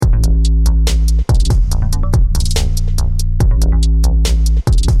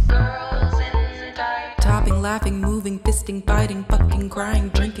fisting, fighting, fucking, crying,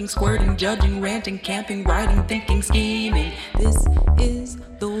 drinking, squirting, judging, ranting, camping, writing, thinking, scheming. This is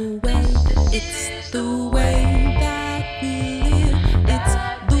the way, it's the way that we live. It's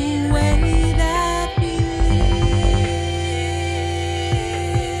the way that we live.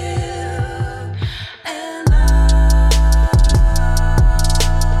 And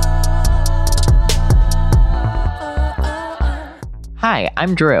Hi,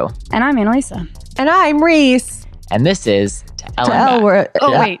 I'm Drew. And I'm Annalisa. And I'm Reese. And this is To Ellen Back.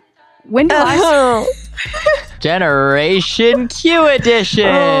 Oh, wait. When do I... Generation Q edition.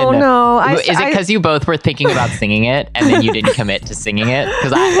 Oh, no. Is it because you both were thinking about singing it and then you didn't commit to singing it?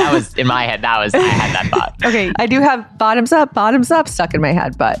 Because that was in my head. I had that thought. Okay. I do have bottoms up stuck in my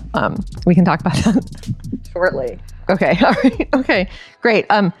head, but we can talk about that shortly. Okay. All right. Okay. Great.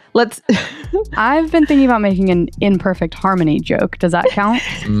 Let's. I've been thinking about making an imperfect harmony joke. Does that count?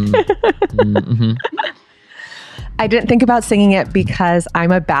 Mm-hmm. I didn't think about singing it because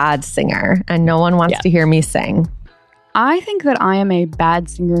I'm a bad singer and no one wants to hear me sing. I think that I am a bad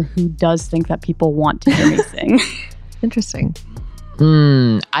singer who does think that people want to hear me sing. Interesting.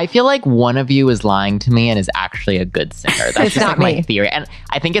 I feel like one of you is lying to me and is actually a good singer. That's It's just not like me. my theory. And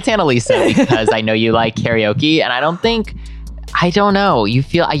I think it's Annalisa because I know you like karaoke and I don't know.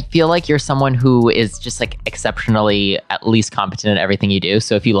 I feel like you're someone who is just like exceptionally at least competent at everything you do.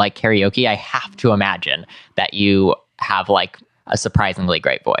 So if you like karaoke, I have to imagine that you have like a surprisingly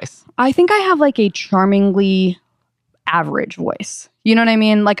great voice. I think I have like a charmingly average voice. You know what I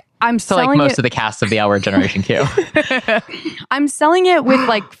mean? Like I'm So selling like most it. of the cast of the Our Generation Q. I'm selling it with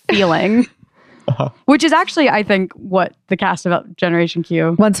like feeling, which is actually I think what the cast of Generation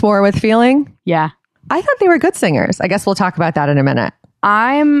Q. Once more with feeling. Yeah. I thought they were good singers. I guess we'll talk about that in a minute.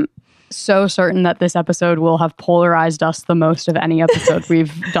 I'm so certain that this episode will have polarized us the most of any episode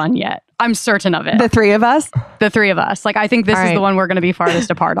we've done yet. I'm certain of it. The three of us. The three of us. Like, I think this All is right. the one we're going to be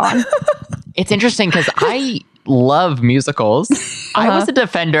farthest apart on. It's interesting because I love musicals. I was a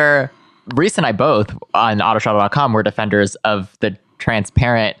defender, Reese and I both on autoshuttle.com were defenders of the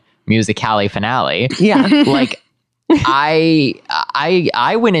transparent Musicali finale. Yeah. Like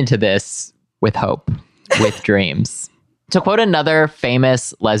I went into this with hope, with dreams. To quote another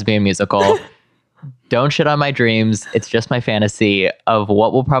famous lesbian musical, don't shit on my dreams. It's just my fantasy of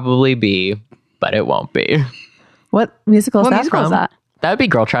what will probably be, but it won't be. What musical is What that musical from? is that? That would be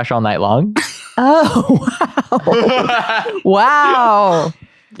Girl Trash All Night Long. Oh, wow. Wow.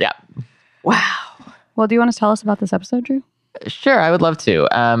 Yeah. Wow. Well, do you want to tell us about this episode, Drew? Sure, I would love to.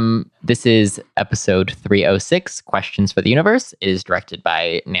 This is episode 306, Questions for the Universe. It is directed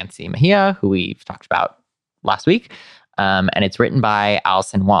by Nancy Mejia, who we've talked about last week. And it's written by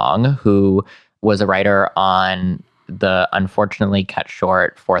Alison Wong, who was a writer on the unfortunately cut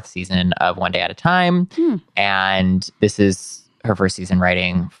short 4th season of One Day at a Time. And this is her first season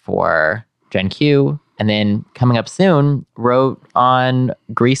writing for Gen Q. And then coming up soon, wrote on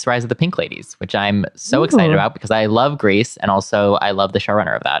Grease Rise of the Pink Ladies, which I'm so excited about because I love Grease. And also I love the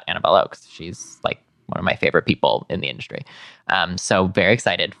showrunner of that, Annabelle Oakes. She's like one of my favorite people in the industry. So very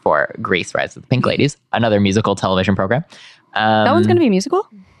excited for Grease Rise of the Pink Ladies, another musical television program. That one's going to be a musical?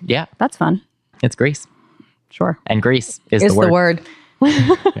 Yeah, That's fun. it's Grease. Sure. And Grease is Is the word.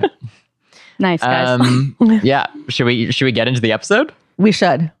 Nice, guys. Yeah. Should we get into the episode? We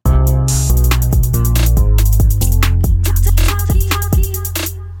should.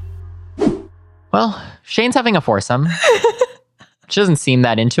 Well, Shane's having a foursome. She doesn't seem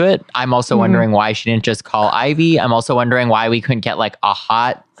that into it. I'm also wondering why she didn't just call Ivy. I'm also wondering why we couldn't get like a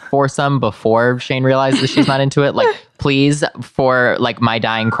hot foursome before Shane realizes she's not into it. Like, please, for like my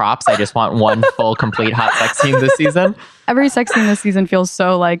dying crops, I just want one full, complete hot sex scene this season. Every sex scene this season feels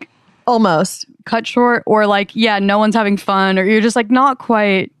so like Almost. cut short or like, yeah, no one's having fun or you're just like not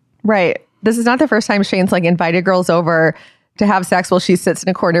quite. Right. This is not the first time Shane's like invited girls over to have sex while she sits in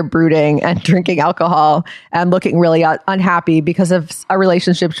a corner brooding and drinking alcohol and looking really unhappy because of a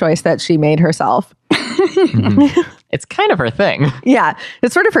relationship choice that she made herself. It's kind of her thing. Yeah.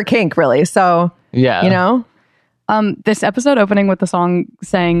 It's sort of her kink, really. So, Yeah. you know? This episode opening with the song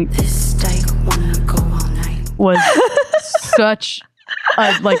saying this steak wanna go all night. was such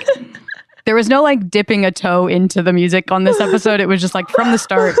a like there was no like dipping a toe into the music on this episode. It was just like from the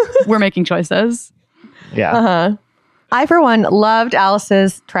start, we're making choices. Yeah. I, for one, loved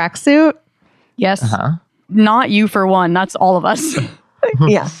Alice's tracksuit. Yes. Not you for one. That's all of us.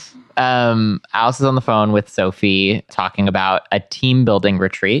 Yeah. Alice is on the phone with Sophie talking about a team building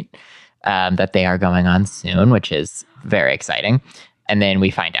retreat that they are going on soon, which is very exciting. And then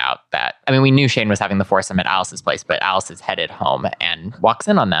we find out that I mean, we knew Shane was having the foursome at Alice's place, but Alice is headed home and walks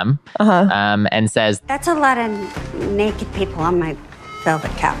in on them and says, That's a lot of naked people on my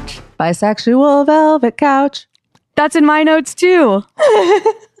velvet couch. Bisexual velvet couch. That's in my notes too.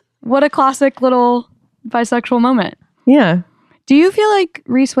 What a classic little bisexual moment. Yeah. Do you feel like,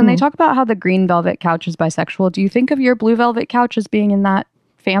 Reese, when they talk about how the green velvet couch is bisexual, do you think of your blue velvet couch as being in that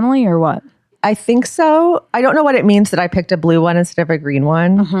family or what? I think so. I don't know what it means that I picked a blue one instead of a green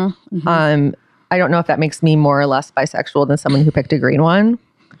one. I don't know if that makes me more or less bisexual than someone who picked a green one.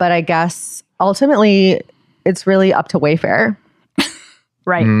 But I guess ultimately it's really up to Wayfair,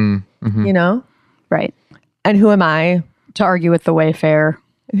 Right. you know? Right. And who am I To argue with the Wayfair.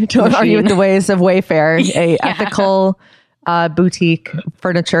 to argue with the ways of Wayfair, a ethical boutique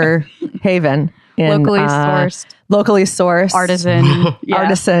furniture haven. In, locally sourced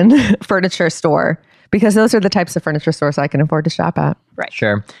artisan furniture store, because those are the types of furniture stores I can afford to shop at. Right.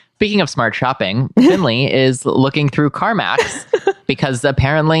 sure. Speaking of smart shopping, Finley is looking through CarMax because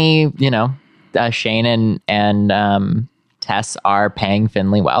apparently, Shane and Tess are paying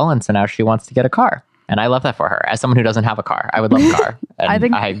Finley well. And so now she wants to get a car. And I love that for her. As someone who doesn't have a car, I would love a car.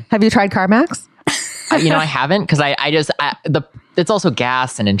 And Have you tried CarMax? I haven't, because it's also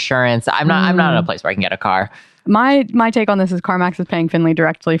gas and insurance. I'm not in a place where I can get a car. My take on this is CarMax is paying Finley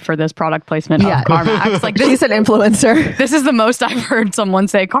directly for this product placement of CarMax. Like, She's an influencer. this is the most I've heard someone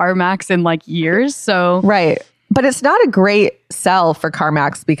say CarMax in like years. So Right. But it's not a great sell for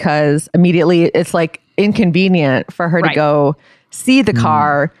CarMax because immediately it's like inconvenient for her to go see the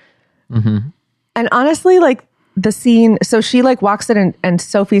car. And honestly, like the scene, so she like walks in and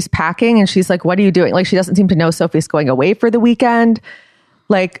Sophie's packing and she's like, what are you doing? Like, she doesn't seem to know Sophie's going away for the weekend.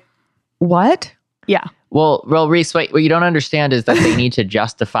 Like, what? yeah. Well, Reese, what you don't understand is that they need to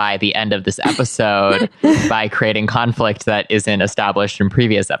justify the end of this episode by creating conflict that isn't established in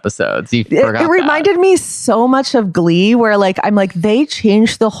previous episodes. You forgot It reminded me so much of Glee, where like I'm like, they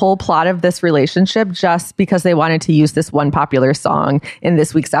changed the whole plot of this relationship just because they wanted to use this one popular song in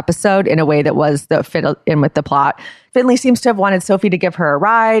this week's episode in a way that fit in with the plot. Finley seems to have wanted Sophie to give her a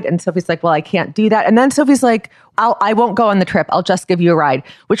ride, and Sophie's like, well, I can't do that. And then Sophie's like, I won't go on the trip. I'll just give you a ride,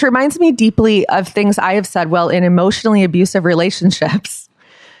 which reminds me deeply of things I have said, well, in emotionally abusive relationships,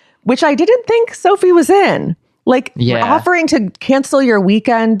 which I didn't think Sophie was in. Like offering to cancel your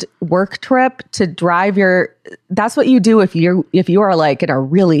weekend work trip to drive that's what you do if you are like in a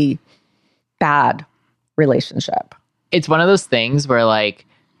really bad relationship. It's one of those things where like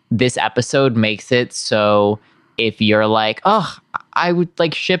this episode makes it so if you're like, oh, I would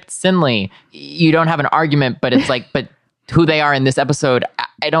like shipped Sinley, you don't have an argument, but it's like, but who they are in this episode,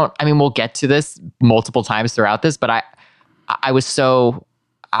 I mean, we'll get to this multiple times throughout this, but I was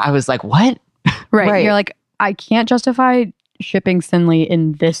like, what? Right. You're like, I can't justify shipping Sinley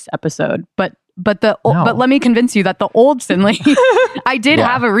in this episode, but let me convince you that the old Sinley, I did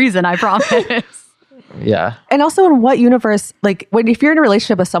have a reason, I promise. Yeah. And also, in what universe, like if you're in a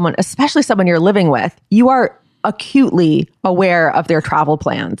relationship with someone, especially someone you're living with, you are acutely aware of their travel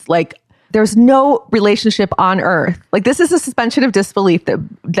plans. Like, there's no relationship on earth. Like, this is a suspension of disbelief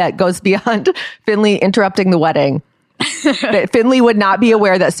that goes beyond Finley interrupting the wedding. That Finley would not be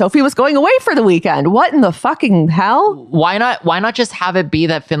aware that Sophie was going away for the weekend. What in the fucking hell? Why not just have it be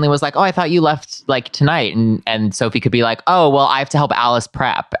that Finley was like, oh, I thought you left like tonight, and Sophie could be like, oh, well, I have to help Alice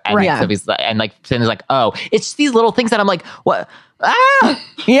prep, and Sophie's like, and like Finley's like, oh, it's just these little things that I'm like, what?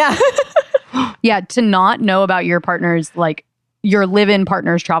 Yeah. Yeah, to not know about your partner's, like, your live-in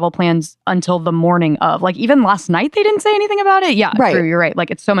partner's travel plans until the morning of. Like, even last night, they didn't say anything about it. Yeah, true, you're right.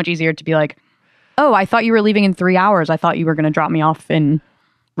 Like, it's so much easier to be like, oh, I thought you were leaving in 3 hours. I thought you were going to drop me off in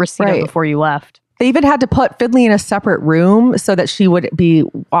Reseda before you left. They even had to put Finley in a separate room so that she would be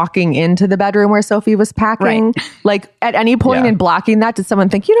walking into the bedroom where Sophie was packing. Right. Like, at any point in blocking that, did someone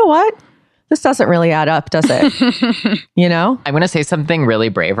think, you know what? This doesn't really add up, does it? You know? I'm going to say something really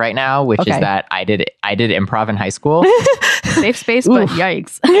brave right now, which is that I did improv in high school. Safe space, but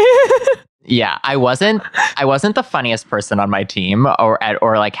yikes. Yeah, I wasn't the funniest person on my team or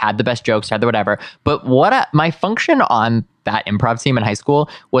like had the best jokes, had the whatever. But my function on that improv team in high school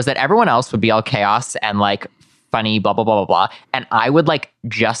was that everyone else would be all chaos and like funny, blah, blah, blah, blah, blah. And I would like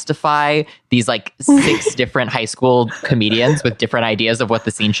justify these like 6 different high school comedians with different ideas of what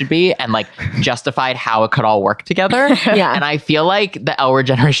the scene should be and like justified how it could all work together. Yeah. And I feel like the L Word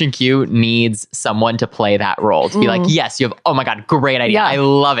Generation Q needs someone to play that role, to be like, yes, you have, oh my God, great idea. Yeah. I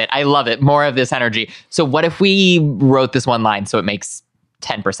love it. I love it. More of this energy. So what if we wrote this one line so it makes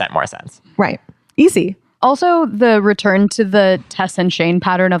 10% more sense? Right. Easy. Also, the return to the Tess and Shane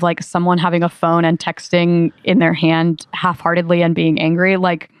pattern of like someone having a phone and texting in their hand half-heartedly and being angry.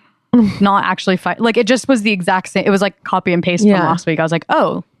 Like, not actually fight. Like it just was the exact same. It was like copy and paste from last week. I was like,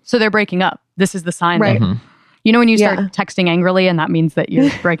 oh, so they're breaking up. This is the sign. Right. That, you know, when you start texting angrily and that means that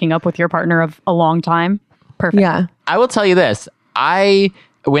you're breaking up with your partner of a long time. Perfect. Yeah. I will tell you this. I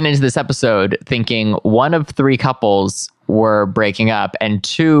went into this episode thinking one of 3 couples were breaking up and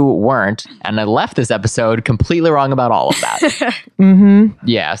 2 weren't. And I left this episode completely wrong about all of that.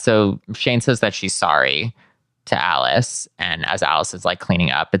 Yeah. So Shane says that she's sorry to Alice. And as Alice is like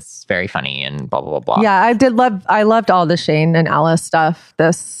cleaning up, it's very funny and blah, blah, blah, blah. Yeah. I loved all the Shane and Alice stuff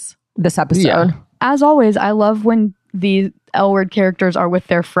this episode. Yeah. As always, I love when the L-word characters are with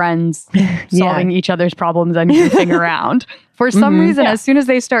their friends solving each other's problems and goofing around. For some reason, as soon as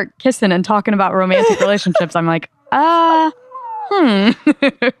they start kissing and talking about romantic relationships, I'm like,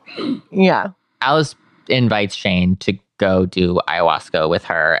 Yeah. Alice invites Shane to go do ayahuasca with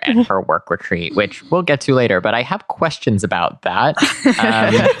her and her work retreat, which we'll get to later. But I have questions about that.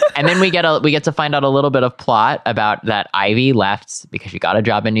 And then we get to find out a little bit of plot about that Ivy left because she got a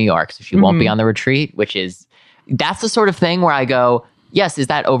job in New York, so she won't be on the retreat. That's the sort of thing where I go, yes, is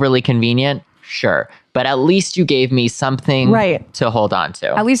that overly convenient? Sure, but at least you gave me something to hold on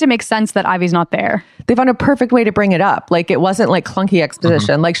to. At least it makes sense that Ivy's not there. They found a perfect way to bring it up. Like, it wasn't like clunky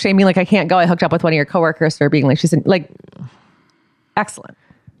exposition. Like, Shane being like, I can't go. I hooked up with one of your coworkers. Or being like, she's in, like, excellent.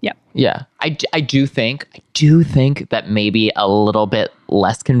 Yeah. Yeah. I do think that maybe a little bit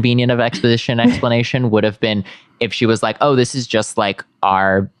less convenient of explanation would have been if she was like, oh, this is just like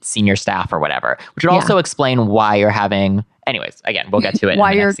our senior staff or whatever, which would also explain why you're having... Anyways, again, we'll get to it why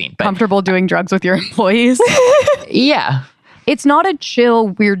in the you're next scene. Comfortable doing drugs with your employees. Yeah. It's not a chill,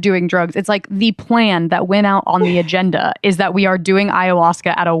 we're doing drugs. It's like the plan that went out on the agenda is that we are doing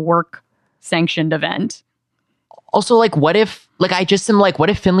ayahuasca at a work-sanctioned event. Also, like, what if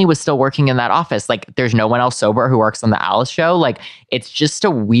Finley was still working in that office? Like, there's no one else sober who works on the Alice show. Like, it's just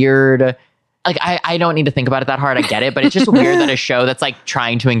a weird... Like, I don't need to think about it that hard. I get it. But it's just weird that a show that's, like,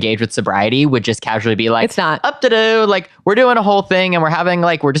 trying to engage with sobriety would just casually be like... It's not. Up to do. Like, we're doing a whole thing and we're having,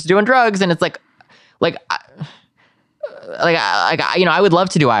 like, we're just doing drugs. And it's like... I would love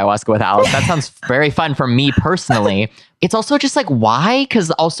to do ayahuasca with Alice. That sounds very fun for me personally. It's also just like, why?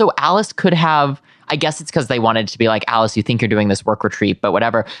 Because also Alice could have... I guess it's because they wanted to be like, Alice, you think you're doing this work retreat, but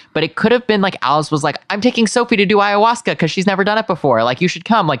whatever. But it could have been like, Alice was like, I'm taking Sophie to do ayahuasca because she's never done it before. Like, you should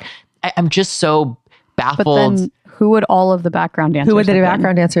come. Like, I'm just so baffled. But then who would all of the background dancers Who would the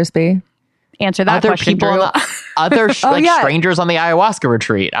background dancers be? Answer that other question, people Drew. Other strangers on the ayahuasca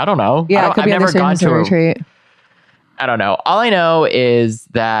retreat. I don't know. Yeah, I've never gone to a retreat. I don't know. All I know is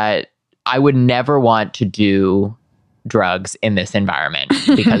that I would never want to do drugs in this environment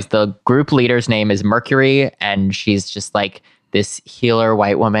because the group leader's name is Mercury and she's just like this healer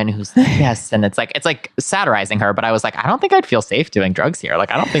white woman who's yes, and it's like satirizing her, but I was like, I don't think I'd feel safe doing drugs here.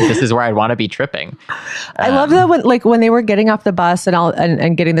 Like, I don't think this is where I'd want to be tripping. I love that when they were getting off the bus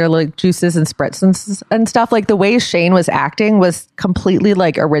and getting their like juices and spritz and stuff, like the way Shane was acting was completely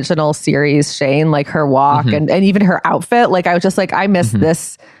like original series Shane, like her walk and even her outfit. Like, I was just like, I miss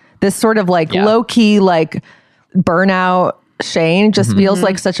this sort of like low key like burnout Shane just feels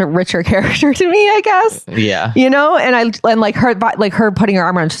like such a richer character to me, I guess. Yeah. You know, and like her putting her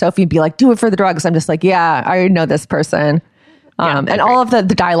arm around Sophie and be like, do it for the drugs. I'm just like, yeah, I already know this person. And all of the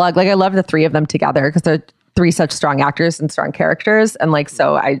dialogue, like I love the 3 of them together because they're 3 such strong actors and strong characters. And like,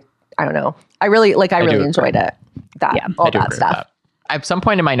 so I don't know. I really enjoyed it. All that stuff. At some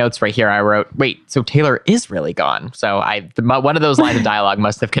point in my notes right here, I wrote, wait, so Taylor is really gone. So one of those lines of dialogue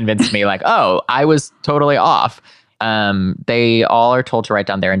must have convinced me like, oh, I was totally off. They all are told to write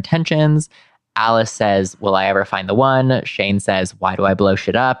down their intentions. Alice says, will I ever find the one? Shane says, why do I blow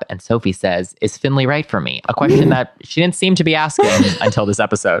shit up? And Sophie says, is Finley right for me? A question that she didn't seem to be asking until this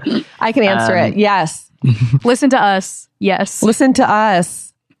episode. I can answer it. Yes. Listen to us. Yes. Listen to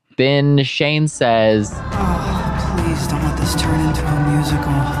us. Then Shane says, oh, please don't let this turn into a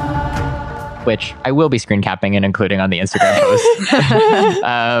musical. Which I will be screen capping and including on the Instagram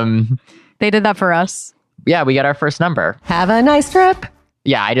post. They did that for us. Yeah, we got our first number. Have a nice trip.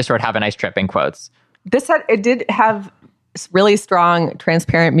 Yeah, I just wrote "have a nice trip" in quotes. It did have really strong,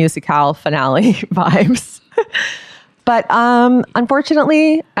 transparent musicale finale vibes, but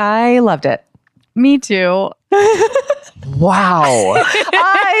unfortunately, I loved it. Me too. Wow,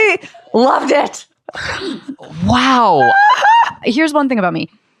 I loved it. Wow. Here's one thing about me.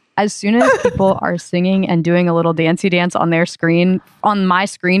 As soon as people are singing and doing a little dancey dance on their screen, on my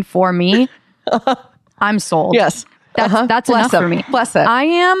screen for me, I'm sold. Yes. That's enough for me. Bless it. I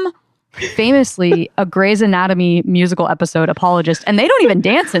am famously a Grey's Anatomy musical episode apologist, and they don't even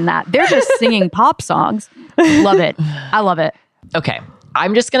dance in that. They're just singing pop songs. Love it. I love it. Okay.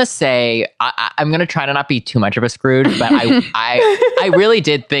 I'm just gonna say I'm gonna try to not be too much of a Scrooge, but I really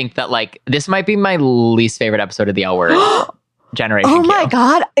did think that like this might be my least favorite episode of the L Word generation. Oh my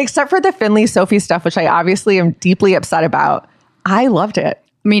God. Except for the Finley Sophie stuff, which I obviously am deeply upset about. I loved it.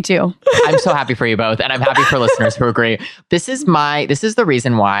 Me too. I'm so happy for you both, and I'm happy for listeners who agree. This is the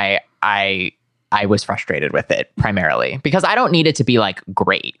reason why I was frustrated with it primarily, because I don't need it to be like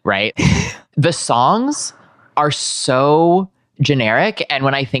great, right? The songs are so generic, and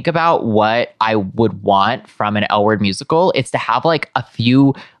when I think about what I would want from an L Word musical, it's to have like a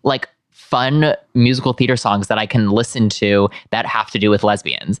few like fun musical theater songs that I can listen to that have to do with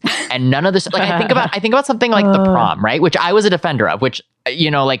lesbians. And none of this, like I think about something like The Prom, right? Which I was a defender of, which, you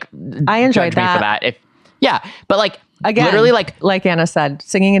know, like I enjoyed judge me for that. But like again, literally like Anna said,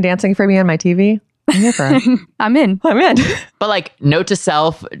 singing and dancing for me on my TV. I'm here for it. I'm in. But like, note to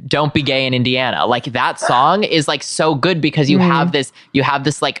self, don't be gay in Indiana. Like that song is like so good because you have this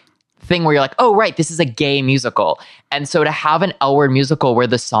like thing where you're like, oh right, this is a gay musical. And so to have an L Word musical where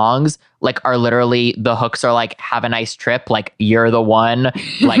the songs like are literally, the hooks are like, have a nice trip, like you're the one,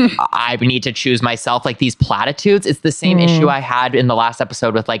 like I need to choose myself, like these platitudes. It's the same issue I had in the last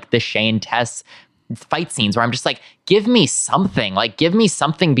episode with like the Shane Tess fight scenes where I'm just like, give me something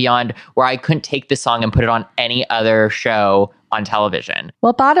beyond where I couldn't take this song and put it on any other show on television.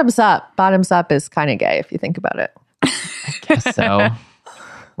 Well, Bottoms Up is kind of gay if you think about it. I guess so.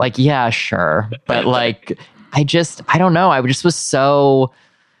 Like, yeah, sure. But like, I don't know. I was so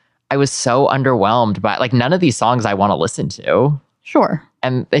underwhelmed by like none of these songs I want to listen to. Sure.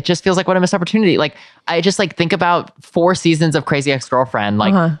 And it just feels like what a missed opportunity. Like I just like think about 4 seasons of Crazy Ex-Girlfriend,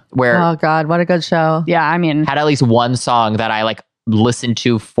 like where oh God, what a good show. Yeah, I mean, had at least one song that I like listened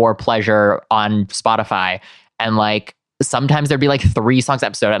to for pleasure on Spotify. And like sometimes there'd be like 3 songs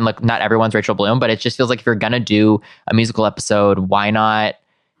episode. And like not everyone's Rachel Bloom, but it just feels like if you're gonna do a musical episode, why not?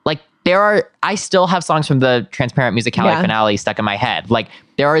 Like I still have songs from the Transparent Musicality finale stuck in my head. Like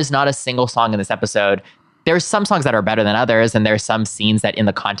there is not a single song in this episode. There's some songs that are better than others, and there's some scenes that in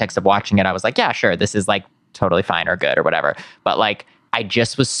the context of watching it, I was like, yeah, sure, this is like totally fine or good or whatever. But like, I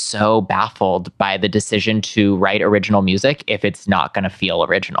just was so baffled by the decision to write original music if it's not going to feel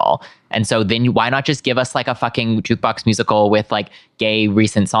original. And so then why not just give us like a fucking jukebox musical with like gay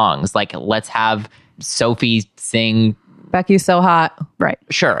recent songs? Like, let's have Sophie sing Becky's So Hot. Right.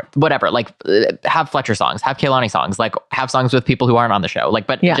 Sure. Whatever. Like have Fletcher songs, have Kehlani songs, like have songs with people who aren't on the show. Like,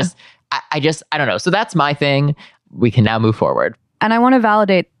 but just, I don't know. So that's my thing. We can now move forward. And I want to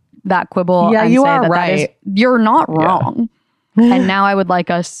validate that quibble. Yeah, and you say are that right. You're not wrong. And now I would like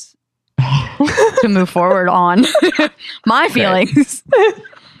us to move forward on my feelings.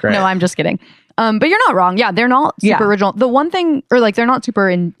 Great. No, I'm just kidding. But you're not wrong. Yeah, they're not super original. The one thing, or like they're not super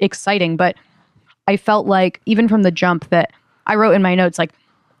exciting, but I felt like even from the jump that I wrote in my notes, like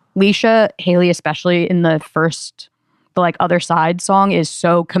Leisha Haley, especially in the like Other Side song, is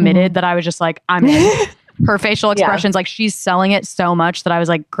so committed that I was just like, I'm in. Her facial expressions, like she's selling it so much that I was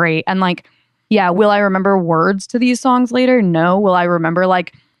like, great. And like, yeah, will I remember words to these songs later? No. Will I remember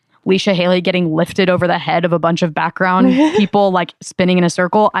like Leisha Haley getting lifted over the head of a bunch of background people like spinning in a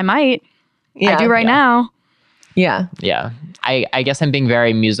circle? I might. I do right now. Yeah. Yeah. I guess I'm being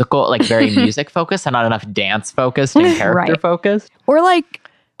very musical, like very music focused and not enough dance focused and character focused. Or like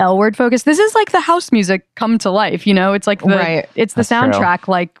L Word focused. This is like the house music come to life, you know? It's like it's the soundtrack,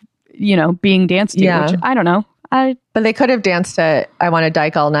 like, you know, being danced to, which I don't know. But they could have danced to I Want to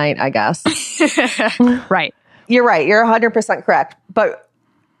Dyke All Night, I guess. Right. You're right. You're 100% correct. But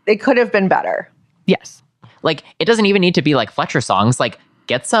it could have been better. Yes. Like, it doesn't even need to be like Fletcher songs. Like,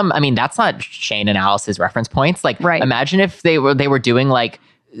 get some, I mean, that's not Shane and Alice's reference points. Like, imagine if they were doing like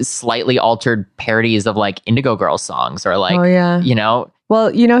slightly altered parodies of like Indigo Girls songs or like, you know.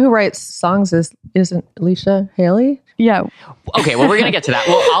 Well, you know who writes songs isn't Leisha Haley? Yeah. Okay, well, we're going to get to that.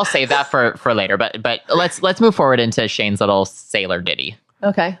 Well, I'll save that for later. But let's move forward into Shane's little sailor ditty.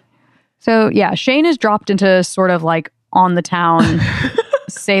 Okay. So, yeah, Shane is dropped into sort of like on the town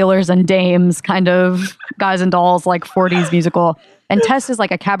sailors and dames kind of guys and dolls, like 40s musical. And Tess is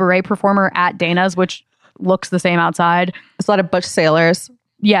like a cabaret performer at Dana's, which looks the same outside. There's a lot of butch sailors.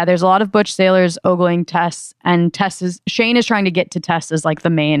 Yeah, there's a lot of butch sailors ogling Tess. And Shane is trying to get to Tess as like the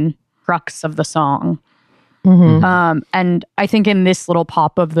main crux of the song. Mm-hmm. And I think in this little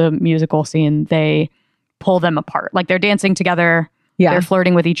pop of the musical scene, they pull them apart. Like they're dancing together. Yeah. They're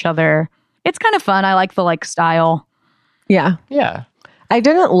flirting with each other. It's kind of fun. I like the like style. Yeah. Yeah. I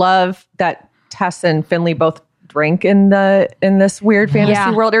didn't love that Tess and Finley both drink in this weird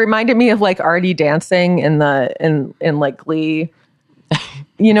fantasy world. It reminded me of like Artie dancing in like Glee.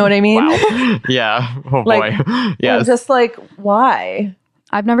 You know what I mean? Wow. Yeah. Oh like, boy. Yes. Just like, why?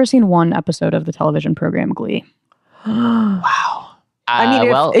 I've never seen one episode of the television program Glee. Wow. I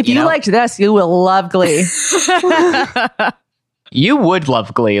mean, if you liked this, you will love Glee. You would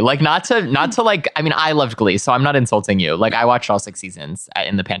love Glee. Like, not to like, I mean, I loved Glee, so I'm not insulting you. Like, I watched all 6 seasons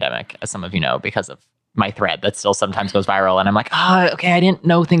in the pandemic, as some of you know, because of my thread that still sometimes goes viral. And I'm like, okay, I didn't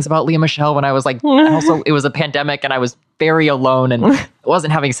know things about Lea Michele when I was like, also, it was a pandemic and I was very alone and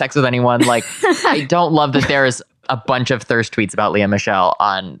wasn't having sex with anyone. Like, I don't love that there's a bunch of thirst tweets about Lea Michele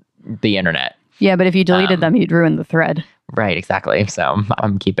on the internet. Yeah, but if you deleted them, you'd ruin the thread. Right, exactly. So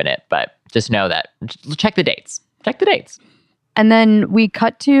I'm keeping it. But just know that, check the dates. Check the dates. And then we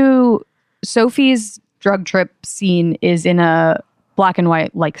cut to Sophie's drug trip scene is in a black and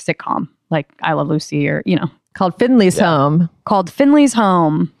white like sitcom, like I Love Lucy, or called Finley's Home. Called Finley's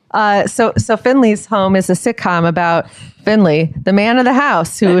Home. So Finley's Home is a sitcom about Finley, the man of the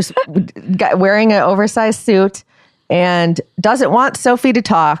house, who's wearing an oversized suit and doesn't want Sophie to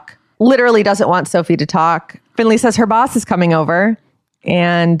talk. Literally doesn't want Sophie to talk. Finley says her boss is coming over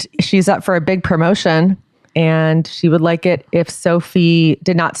and she's up for a big promotion. And she would like it if Sophie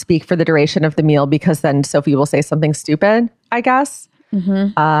did not speak for the duration of the meal, because then Sophie will say something stupid, I guess.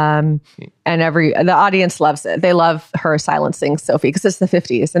 Mm-hmm. And the audience loves it. They love her silencing Sophie because it's the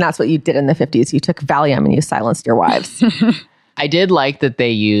 50s. And that's what you did in the 50s. You took Valium and you silenced your wives. I did like that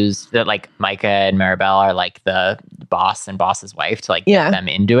they used that, like Micah and Maribel are like the boss and boss's wife to like get them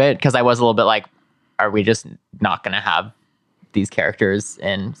into it. Because I was a little bit like, are we just not going to have these characters?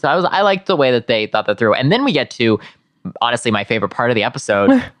 And so I liked the way that they thought that through. And then we get to, honestly, my favorite part of the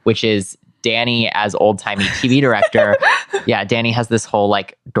episode, which is Danny as old-timey TV director. Yeah, Danny has this whole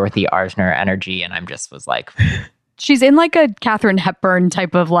like Dorothy Arzner energy, and I'm just was like, she's in like a Katharine Hepburn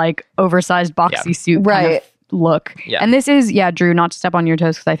type of like oversized boxy suit kind of look. Yeah. And this is, Drew, not to step on your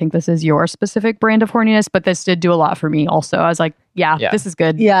toes because I think this is your specific brand of horniness, but this did do a lot for me also. I was like, this is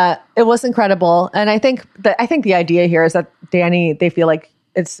good. Yeah, it was incredible. And I think the idea here is that Danny, they feel like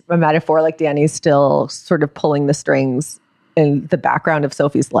it's a metaphor, like Danny's still sort of pulling the strings in the background of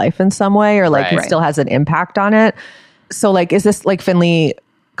Sophie's life in some way, or like he still has an impact on it. So like, is this like Finley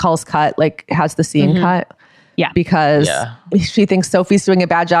calls cut, like has the scene cut? Yeah. Because she thinks Sophie's doing a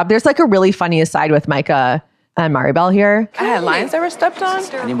bad job. There's like a really funny aside with Micah and Maribel here. I had lines that were stepped on.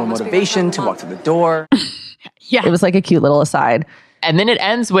 I need more motivation to walk to the door. It was like a cute little aside. And then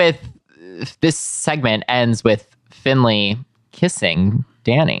this segment ends with Finley kissing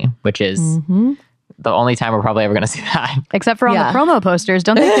Danny, which is the only time we're probably ever going to see that. Except for on the promo posters.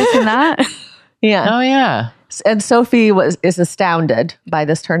 Don't they kiss in that? Yeah. Oh, yeah. And Sophie is astounded by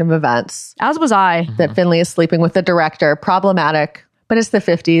this turn of events. As was I. That Finley is sleeping with the director. Problematic. But it's the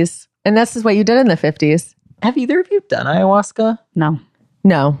 50s. And this is what you did in the 50s. Have either of you done ayahuasca?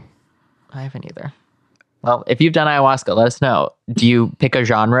 No. I haven't either. Well, if you've done ayahuasca, let us know. Do you pick a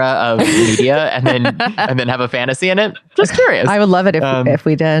genre of media and then have a fantasy in it? Just curious. I would love it if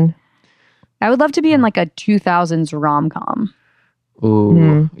we did. I would love to be in like a 2000s rom-com.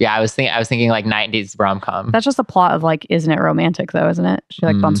 Ooh. Yeah, I was thinking like 90s rom-com. That's just the plot of like, isn't it romantic though, isn't it? She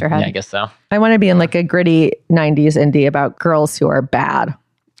like bumps her head. Yeah, I guess so. I want to be in like a gritty 90s indie about girls who are bad.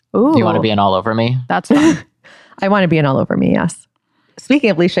 Ooh. Do you want to be in All Over Me? That's fun. I want to be in All Over Me, yes.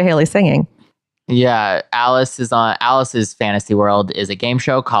 Speaking of Leisha Haley singing. Yeah, Alice's Fantasy World is a game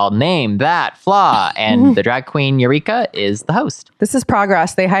show called Name That Flaw, and the drag queen Eureka is the host. This is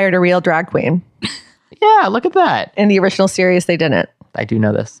progress. They hired a real drag queen. Yeah, look at that. In the original series, they didn't. I do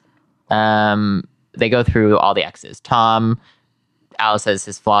know this. They go through all the exes. Tom, Alice says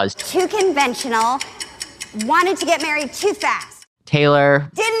his flaw is too conventional, wanted to get married too fast. Taylor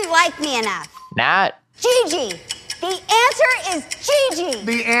didn't like me enough. Nat. Gigi. The answer is Gigi.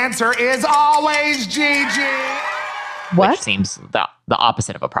 The answer is always Gigi. What? Which seems the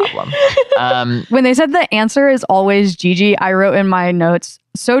opposite of a problem. When they said the answer is always Gigi, I wrote in my notes,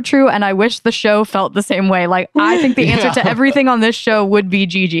 so true, and I wish the show felt the same way. Like, I think the answer to everything on this show would be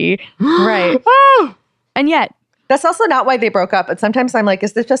Gigi. Right. And yet. That's also not why they broke up. But sometimes I'm like,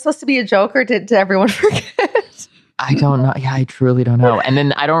 is this just supposed to be a joke, or did everyone forget? I don't know. Yeah, I truly don't know. And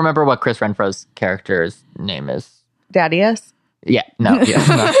then I don't remember what Chris Renfro's character's name is. Daddy-us? Yeah, no.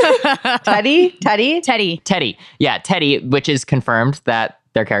 Teddy? Yeah, Teddy, which is confirmed that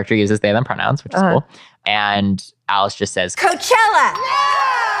their character uses they, them pronouns, which is cool. And Alice just says Coachella,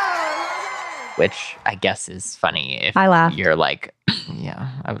 which I guess is funny if I laugh. You're like,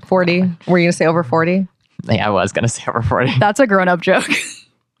 40. Were you going to say over 40? Yeah, I was going to say over 40. That's a grown-up joke.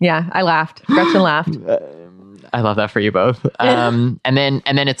 Yeah, I laughed. Gretchen laughed. I love that for you both. And then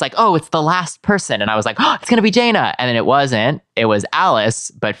it's like, oh, it's the last person. And I was like, oh, it's going to be Dana. And then it wasn't. It was Alice,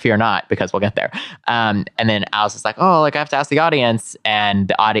 but fear not, because we'll get there. And then Alice is like, oh, like I have to ask the audience.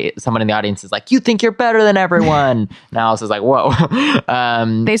 And someone in the audience is like, you think you're better than everyone. And Alice is like, whoa.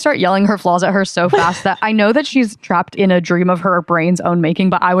 They start yelling her flaws at her so fast that I know that she's trapped in a dream of her brain's own making,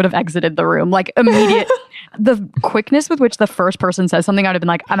 but I would have exited the room like immediate. The quickness with which the first person says something, I'd have been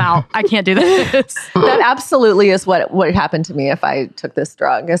like, I'm out. I can't do this. That absolutely is what would happen to me if I took this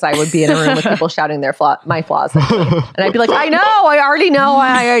drug, is I would be in a room with people shouting my flaws at me. And I'd be like, I already know.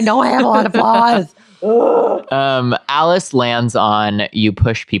 I know I have a lot of flaws. Alice lands on you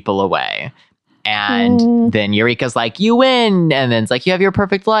push people away. And then Eureka's like, you win. And then it's like, you have your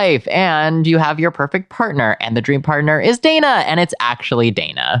perfect life and you have your perfect partner. And the dream partner is Dana. And it's actually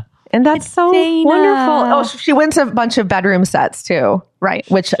Dana. And that's so Dana. Wonderful. Oh, she wins a bunch of bedroom sets too. Right.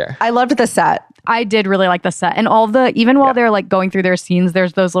 Which I loved the set. I did really like the set. And even while they're like going through their scenes,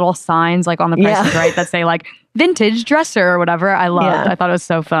 there's those little signs like on the Price is Right that say like vintage dresser or whatever. I loved. I thought it was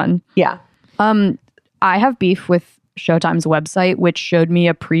so fun. Yeah. I have beef with Showtime's website, which showed me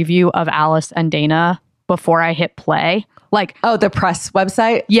a preview of Alice and Dana before I hit play. Like, oh, the press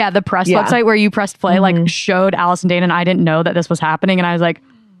website? Yeah, the press website where you pressed play, like showed Alice and Dana, and I didn't know that this was happening. And I was like,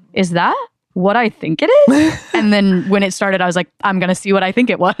 is that what I think it is? And then when it started, I was like, I'm going to see what I think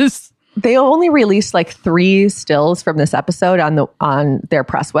it was. They only released like 3 stills from this episode on their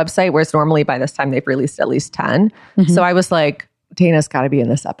press website, whereas normally by this time they've released at least 10. So I was like, Dana's got to be in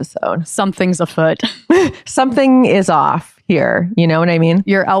this episode. Something's afoot. Something is off here. You know what I mean?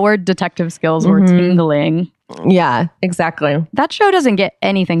 Your L-word detective skills were tingling. Yeah, exactly. That show doesn't get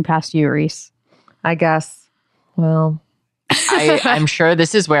anything past you, Reese. I guess. Well... I'm sure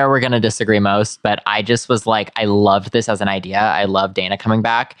this is where we're going to disagree most, but I just was like, I loved this as an idea. I love Dana coming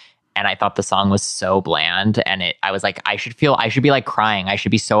back. And I thought the song was so bland. And I was like, I should be like crying. I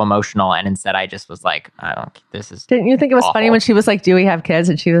should be so emotional. And instead I just was like, Didn't you think it was awful. funny when she was like, do we have kids?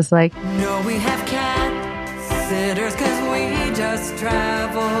 And she was like, no, we have cat sitters because we just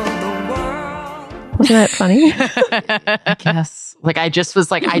travel the world. Wasn't that funny? I guess. Like, I just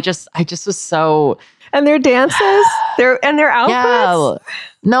was like, I just was so... And their dances, their outfits. Yeah.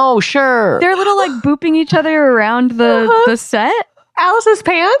 No, sure. They're little like booping each other around the set. Alice's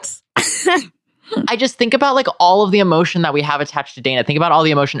pants. I just think about like all of the emotion that we have attached to Dana. Think about all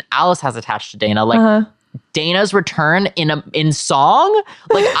the emotion Alice has attached to Dana. Like Dana's return in song.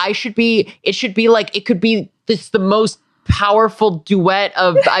 Like it should be the most powerful duet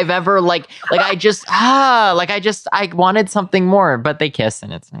of I've ever I wanted something more, but they kiss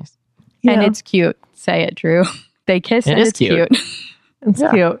and it's nice. Yeah. And it's cute. Say it, Drew. They kiss and it's cute. It's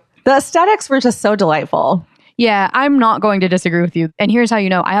cute. The aesthetics were just so delightful. Yeah, I'm not going to disagree with you. And here's how you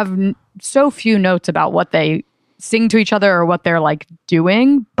know. I have so few notes about what they sing to each other or what they're like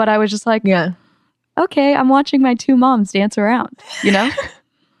doing. But I was just like, okay, I'm watching my 2 moms dance around, you know?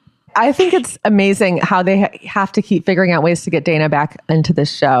 I think it's amazing how they have to keep figuring out ways to get Dana back into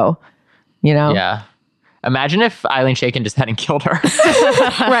this show, you know? Yeah. Imagine if Eileen Shaken just hadn't killed her.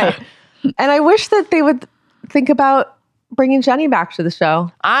 Right. And I wish that they would think about bringing Jenny back to the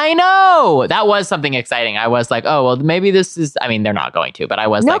show. I know. That was something exciting. I was like, oh, well, maybe this is... I mean, they're not going to, but I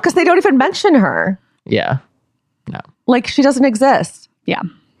was No, because they don't even mention her. Yeah. No. Like, she doesn't exist. Yeah.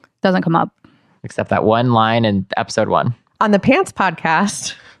 Doesn't come up. Except that one line in episode 1. On the Pants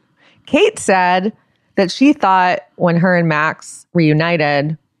podcast, Kate said that she thought when her and Max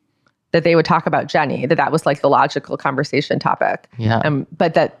reunited that they would talk about Jenny, that was like the logical conversation topic. Yeah.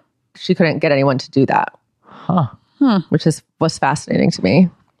 But that she couldn't get anyone to do that. Which was fascinating to me.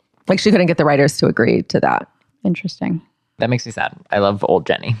 Like, she couldn't get the writers to agree to that. Interesting. That makes me sad. I love old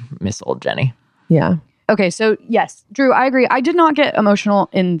Jenny. Miss old Jenny. Yeah. Okay, so yes, Drew, I agree. I did not get emotional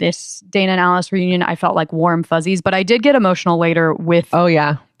in this Dana and Alice reunion. I felt like warm fuzzies, but I did get emotional later with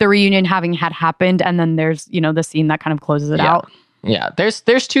the reunion having had happened. And then there's, the scene that kind of closes it out. Yeah. There's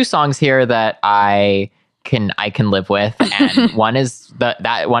 2 songs here that I can live with, and one is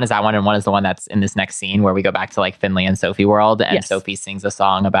that one, and one is the one that's in this next scene where we go back to like Finley and Sophie world, and Sophie sings a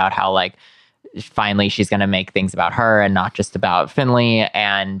song about how like finally she's gonna make things about her and not just about Finley.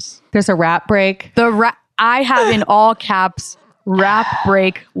 And there's a rap break. I have in all caps rap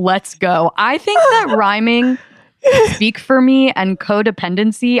break. Let's go. I think that rhyming speak for me and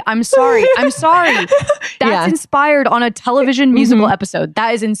codependency. I'm sorry. That's inspired on a television musical episode.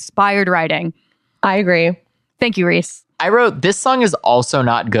 That is inspired writing. I agree. Thank you, Reese. I wrote, this song is also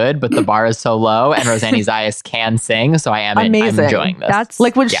not good, but the bar is so low and Rosanne Zayas can sing, so I'm enjoying this. That's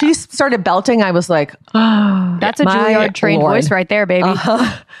like when she started belting, I was like, oh, that's a Juilliard trained voice right there, baby.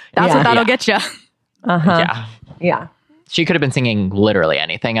 That's what that'll get you. Yeah. She could have been singing literally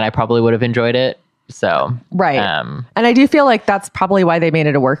anything, and I probably would have enjoyed it. So right. And I do feel like that's probably why they made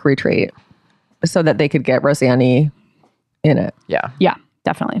it a work retreat, so that they could get Rosanne in it. Yeah,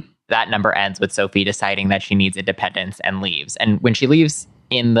 definitely. That number ends with Sophie deciding that she needs independence and leaves. And when she leaves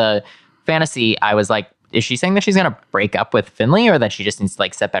in the fantasy, I was like, is she saying that she's going to break up with Finley, or that she just needs to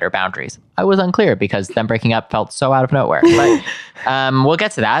like set better boundaries? I was unclear because them breaking up felt so out of nowhere. But we'll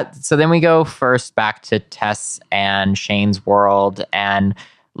get to that. So then we go first back to Tess and Shane's world, and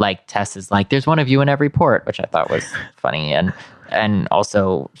like Tess is like, there's one of you in every port, which I thought was funny. And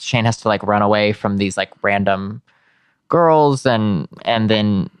also Shane has to like run away from these like random girls, and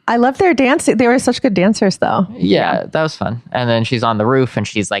then I love their dancing. They were such good dancers though. Yeah, that was fun. And then she's on the roof, and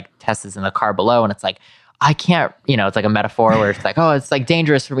she's like, Tess is in the car below, and it's like, I can't, it's like a metaphor where it's like, oh, it's like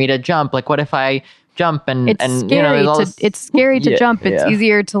dangerous for me to jump. Like, what if I jump it's scary it's scary to jump. It's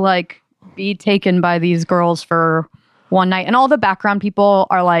easier to like be taken by these girls for one night. And all the background people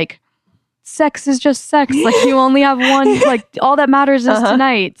are like, sex is just sex. Like, you only have one, like all that matters is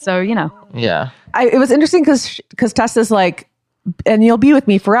tonight. So, Yeah. It was interesting because Tess is like, and you'll be with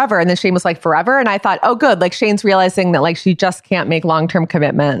me forever. And then Shane was like, forever. And I thought, oh, good. Like, Shane's realizing that like she just can't make long-term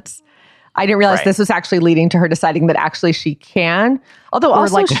commitments. I didn't realize this was actually leading to her deciding that actually she can. Although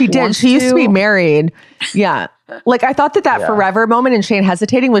also like she did. She used to be married. Yeah. Like, I thought that forever moment and Shane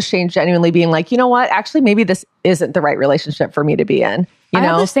hesitating was Shane genuinely being like, you know what? Actually, maybe this isn't the right relationship for me to be in. I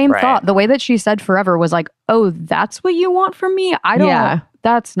had the same thought. The way that she said forever was like, oh, that's what you want from me? I don't,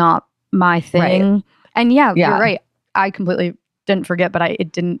 that's not my thing. Right. And you're right. I completely didn't forget, but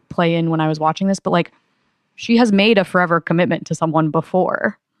it didn't play in when I was watching this. But like, she has made a forever commitment to someone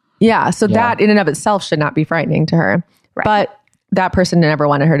before. Yeah. So that in and of itself should not be frightening to her. Right. But that person never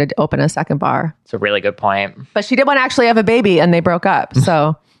wanted her to open a second bar. It's a really good point. But she did want to actually have a baby, and they broke up.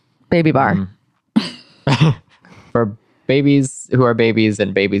 So baby bar. For babies who are babies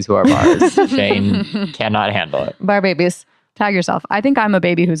and babies who are bars, Shane cannot handle it. Bar babies. Tag yourself. I think I'm a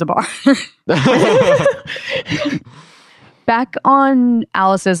baby who's a bar. Back on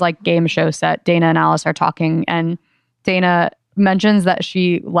Alice's like game show set, Dana and Alice are talking, and Dana mentions that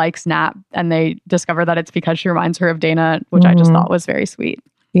she likes Nat, and they discover that it's because she reminds her of Dana, which I just thought was very sweet.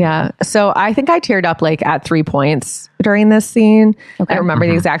 Yeah. So I think I teared up like at 3 points during this scene. Okay. I don't remember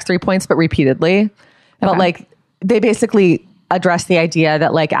the exact 3 points, but repeatedly. Okay. But like they basically address the idea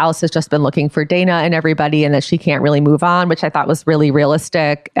that like Alice has just been looking for Dana and everybody, and that she can't really move on, which I thought was really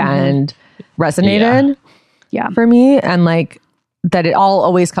realistic and resonated for me. And like that it all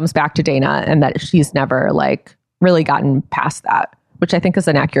always comes back to Dana, and that she's never like really gotten past that, which I think is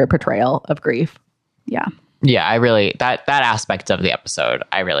an accurate portrayal of grief. Yeah. Yeah, I really, that aspect of the episode,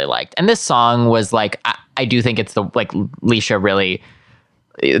 I really liked. And this song was like, I do think it's the, like, Leisha really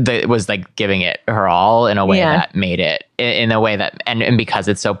was like giving it her all in a way that made it, in a way that, and because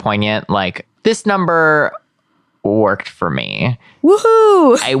it's so poignant, like this number worked for me.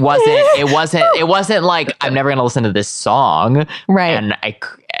 Woohoo! It wasn't like, I'm never going to listen to this song. Right. And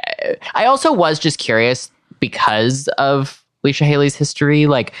I also was just curious, because of Leisha Haley's history,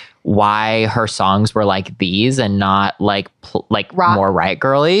 like why her songs were like these and not like rock, more Riot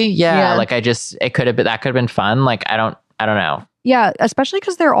Girly. Yeah. Like that could have been fun. Like I don't know. Yeah, especially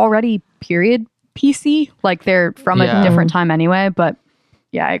because they're already period PC. Like they're from a different time anyway. But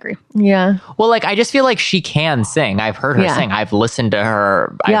yeah, I agree. Yeah. Well, like I just feel like she can sing. I've heard her sing. I've listened to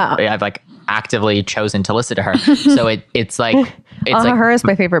her. I've like actively chosen to listen to her. So it's like her is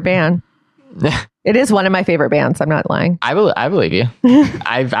my favorite band. It is one of my favorite bands. I'm not lying. I believe you.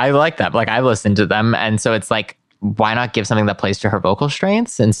 I like that. Like I've listened to them, and so it's like, why not give something that plays to her vocal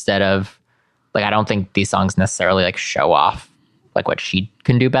strengths instead of like, I don't think these songs necessarily like show off like what she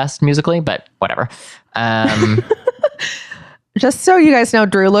can do best musically, but whatever. Just so you guys know,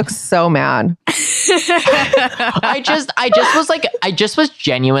 Drew looks so mad. I just was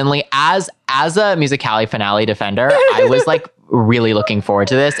genuinely, as a Musical.ly finale defender, I was like really looking forward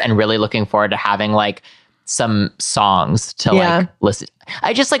to this, and really looking forward to having like some songs to like listen.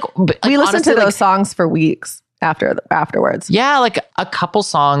 I just like we listened to those songs for weeks afterwards. Yeah, like a couple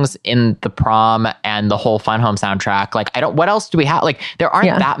songs in the prom and the whole Fun Home soundtrack. Like what else do we have? Like there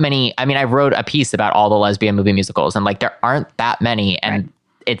aren't that many. I mean, I wrote a piece about all the lesbian movie musicals, and like there aren't that many, and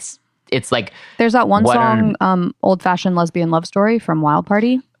it's like there's that one song, Old Fashioned Lesbian Love Story from Wild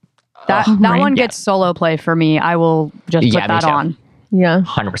Party. That one gets solo play for me. I will just put that on. Yeah.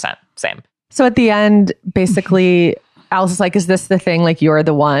 100%. Same. So at the end, basically, Alice is like, is this the thing? Like, you're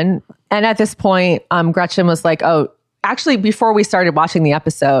the one. And at this point, Gretchen was like, oh, actually, before we started watching the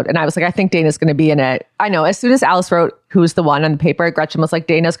episode, and I was like, I think Dana's going to be in it. I know, as soon as Alice wrote who's the one on the paper, Gretchen was like,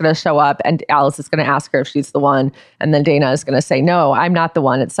 Dana's going to show up and Alice is going to ask her if she's the one. And then Dana is going to say, no, I'm not the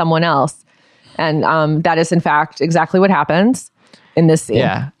one. It's someone else. And that is, in fact, exactly what happens in this scene.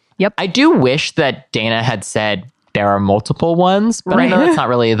 Yeah. Yep. I do wish that Dana had said there are multiple ones, but I know that's not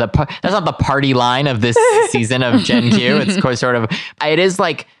really that's not the party line of this season of Gen Q. It's sort of, it is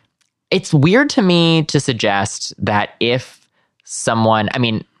like, it's weird to me to suggest that if someone, I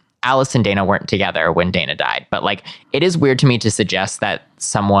mean, Alice and Dana weren't together when Dana died, but like, it is weird to me to suggest that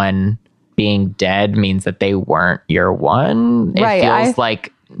someone being dead means that they weren't your one. It feels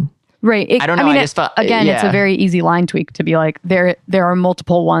like... Right. I don't know. I just felt, again, it's a very easy line tweak to be like, there are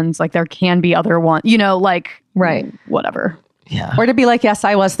multiple ones. Like there can be other ones, you know, like, whatever. Yeah. Or to be like, yes,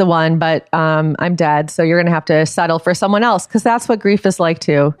 I was the one, but I'm dead. So you're going to have to settle for someone else. Cause that's what grief is like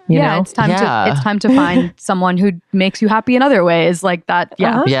too. You know? It's time to find someone who makes you happy in other ways like that.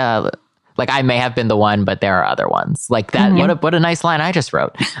 Yeah. Uh-huh. Yeah. Like I may have been the one, but there are other ones like that. What a nice line I just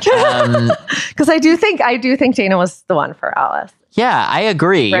wrote. Cause I do think Dana was the one for Alice. Yeah, I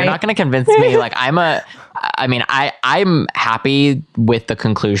agree. Right? You're not going to convince me. Like I'm happy with the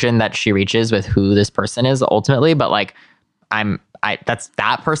conclusion that she reaches with who this person is ultimately, but like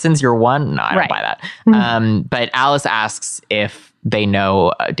that person's your one. No, I don't buy that. But Alice asks if they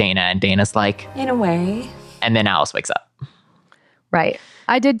know Dana, and Dana's like, In a way. and then Alice wakes up. Right.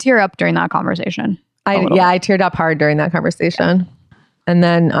 I did tear up during that conversation. I teared up hard during that conversation. And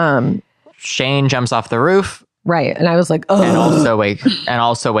then Shane jumps off the roof. Right. And I was like, oh. And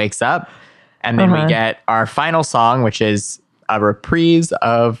also wakes up. And then we get our final song, which is a reprise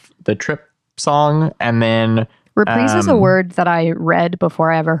of the Trip song. And then reprise is a word that I read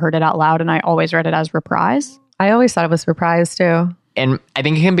before I ever heard it out loud, and I always read it as reprise. I always thought it was reprise too. And I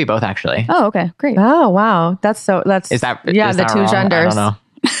think it can be both actually. Oh, okay. Great. Oh, wow. Is that the two wrong? genders. I don't know.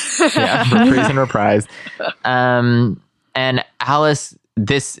 Yeah, reprise and reprise. And Alice,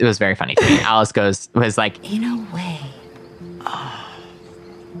 it was very funny to me. Alice was like, In a way,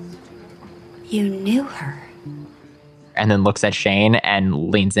 you knew her. and then looks at Shane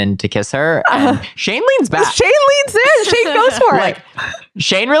and leans in to kiss her. And Shane leans back. Shane leans in. Shane goes for it.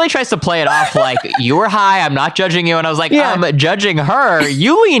 Shane really tries to play it off like, you were high, I'm not judging you. And I was like, I'm judging her.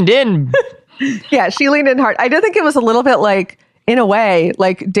 You leaned in. Yeah, she leaned in hard. I did think it was a little bit like, in a way,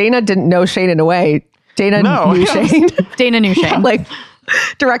 like Dana didn't know Shane in a way. Dana knew Shane. Dana knew Shane. Like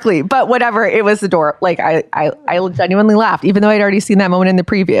directly. But whatever, it was adorable. Like I genuinely laughed, even though I'd already seen that moment in the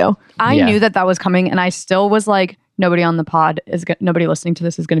preview. I knew that was coming, and I still was like, nobody on the pod nobody listening to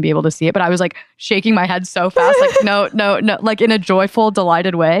this is going to be able to see it. But I was like shaking my head so fast, like no, like in a joyful,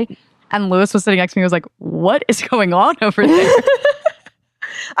 delighted way. And Lewis was sitting next to me. He was like, "What is going on over there?"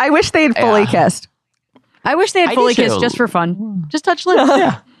 I wish they'd fully kissed. I wish they had fully kissed just for fun. Just touch lips.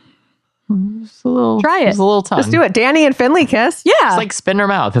 Yeah. Just a little, try it. Just a little tongue. Let's do it. Danny and Finley kiss. Yeah. It's like spin her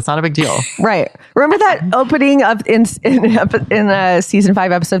mouth. It's not a big deal. Right. Remember that opening of in season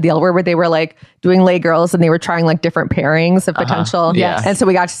 5 episode of The L Word where they were like doing Lay Girls and they were trying like different pairings of potential. Yes. And so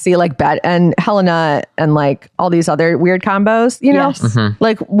we got to see like Bet and Helena and like all these other weird combos, you know? Yes.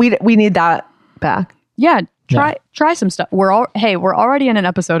 Like we need that back. Yeah. Try some stuff. We're already in an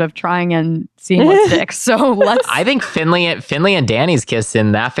episode of trying and seeing what sticks. So let's. I think Finley and Danny's kiss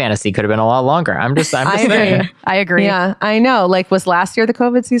in that fantasy could have been a lot longer. I'm just saying. I agree. Yeah, I know. Like, was last year the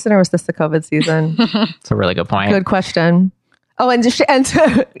COVID season or was this the COVID season? It's a really good point. Good question. Oh, and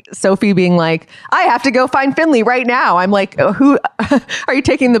Sophie being like, I have to go find Finley right now. I'm like, who are you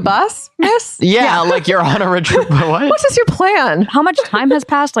taking the bus, miss? Yeah, like you're on a retreat. What? What is your plan? How much time has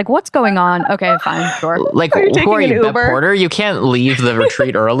passed? Like, what's going on? Okay, fine, sure. Like, who are you, Beth Porter? You can't leave the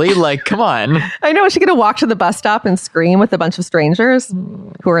retreat early. Like, come on. I know. Is she going to walk to the bus stop and scream with a bunch of strangers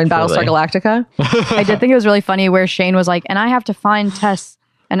who are in Battlestar Galactica? I did think it was really funny where Shane was like, and I have to find Tess.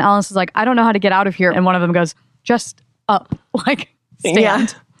 And Alice is like, I don't know how to get out of here. And one of them goes, just up, like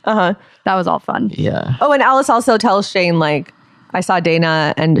stand. Yeah. That was all fun. Yeah. Oh, and Alice also tells Shane, like, I saw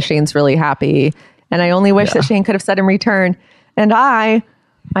Dana and Shane's really happy. And I only wish that Shane could have said in return. And I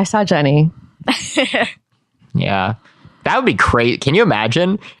saw Jenny. Yeah. That would be great. Can you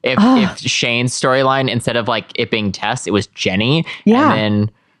imagine if Shane's storyline, instead of like it being Tess, it was Jenny? Yeah. And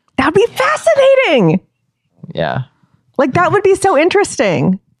then, that'd be fascinating. Yeah. Like, that would be so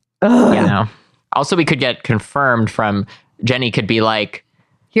interesting. Ugh. Yeah. Also, we could get confirmed from Jenny could be like,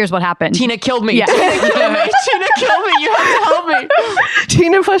 here's what happened. Tina killed me. Yeah. Tina killed me. Tina killed me. You have to help me.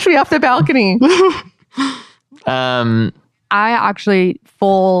 Tina pushed me off the balcony. I actually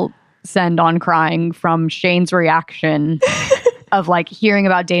full send on crying from Shane's reaction of like hearing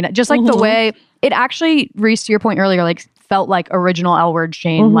about Dana. Just like the way it actually, Reese, to your point earlier, like felt like original L Word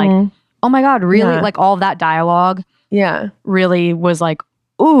Shane. Like, oh my God, really? Like all of that dialogue really was like,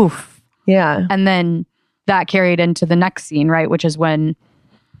 oof. Yeah. And then that carried into the next scene, right? Which is when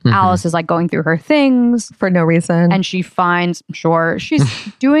Alice is like going through her things for no reason. And she finds, she's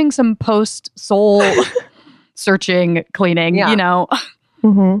doing some post-soul searching, cleaning, you know?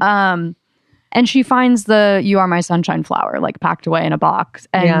 And she finds the You Are My Sunshine flower, like packed away in a box.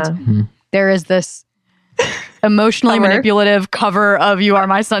 And there is this emotionally manipulative cover of You Are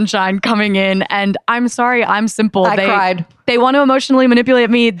My Sunshine coming in. And I'm sorry, I'm simple. I cried. They want to emotionally manipulate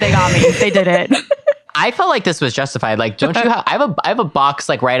me. They got me. They did it. I felt like this was justified. Like, don't you have, I have a box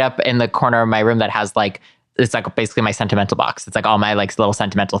like right up in the corner of my room that has like, it's like basically my sentimental box. It's like all my like little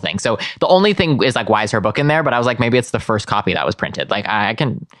sentimental things. So the only thing is like, why is her book in there? But I was like, maybe it's the first copy that was printed. Like I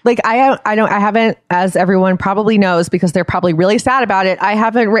can like, I haven't, as everyone probably knows, because they're probably really sad about it. I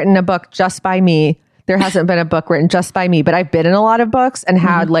haven't written a book just by me. There hasn't been a book written just by me, but I've been in a lot of books and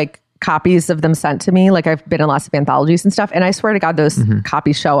had like copies of them sent to me. Like I've been in lots of anthologies and stuff. And I swear to God, those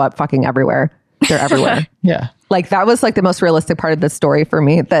copies show up fucking everywhere. They're everywhere. Yeah. Like that was like the most realistic part of the story for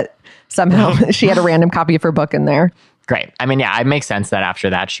me, that somehow she had a random copy of her book in there. Great. I mean, yeah, it makes sense that after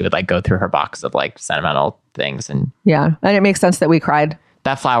that she would like go through her box of like sentimental things. And yeah. And it makes sense that we cried.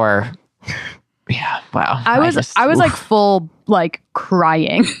 That flower. Yeah. Wow. I was like full like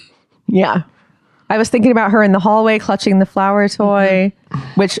crying. Yeah. I was thinking about her in the hallway clutching the flower toy,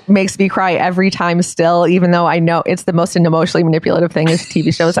 which makes me cry every time still, even though I know it's the most emotionally manipulative thing this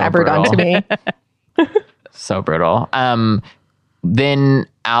TV show has ever done to me. So brutal. Then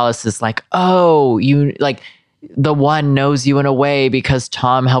Alice is like, oh, you like the one knows you in a way because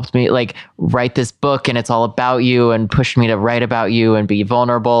Tom helped me like write this book and it's all about you and pushed me to write about you and be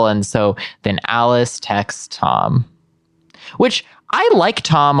vulnerable. And so then Alice texts Tom, which I like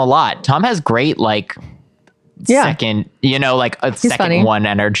Tom a lot. Tom has great like second, you know, like a second funny. One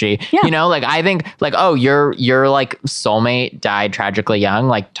energy, you know, like I think like, oh, your like soulmate died tragically young.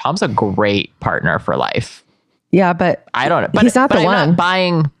 Like Tom's a great partner for life. Yeah, but I don't know. But he's not the one not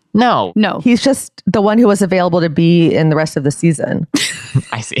buying. No. He's just the one who was available to be in the rest of the season.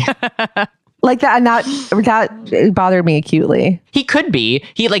 I see. Like that, and that bothered me acutely. He could be.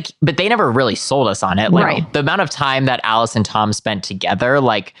 But they never really sold us on it. Like right. The amount of time that Alice and Tom spent together,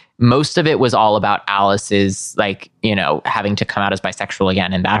 like most of it was all about Alice's, like, you know, having to come out as bisexual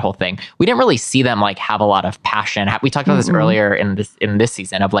again and that whole thing. We didn't really see them like have a lot of passion. We talked about this earlier in this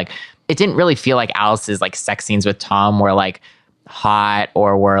season of like, it didn't really feel like Alice's like sex scenes with Tom were like hot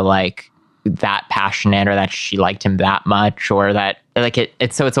or were like that passionate or that she liked him that much or that like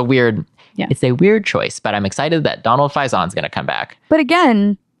it's a weird. Yeah. It's a weird choice, but I'm excited that Donald Faison's going to come back. But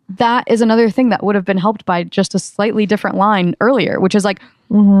again, that is another thing that would have been helped by just a slightly different line earlier, which is like,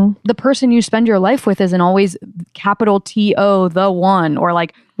 the person you spend your life with isn't always capital T-O, the one, or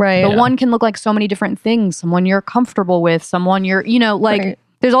like the one can look like so many different things. Someone you're comfortable with, someone you're, you know, like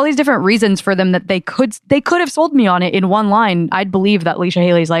there's all these different reasons for them that they could have sold me on it in one line. I'd believe that Leisha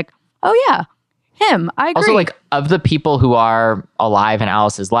Haley's like, oh yeah, him. I agree. Also, like of the people who are alive in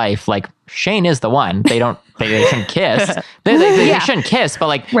Alice's life, like Shane is the one. They shouldn't kiss. They shouldn't kiss, but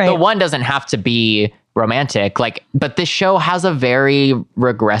like the one doesn't have to be romantic. Like, but this show has a very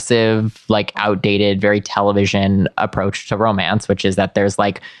regressive, like outdated, very television approach to romance, which is that there's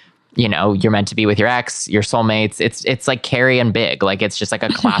like, you know, you're meant to be with your ex, your soulmates. It's like Carrie and Big. Like it's just like a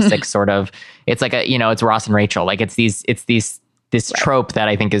classic sort of. It's like a, you know, it's Ross and Rachel. Like it's this trope that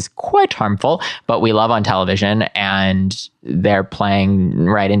I think is quite harmful, but we love on television and they're playing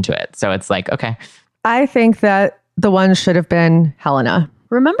right into it. So it's like, okay. I think that the one should have been Helena.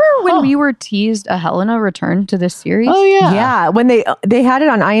 Remember when we were teased a Helena return to this series? Oh, yeah. Yeah. When they had it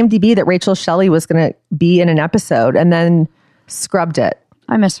on IMDb that Rachel Shelley was going to be in an episode and then scrubbed it.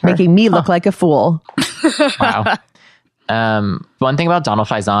 I miss her. Making me look like a fool. Wow. One thing about Donald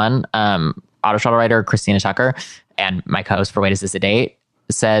Faison, Autostraddle writer Christina Tucker, and my co-host for Wait, Is This a Date?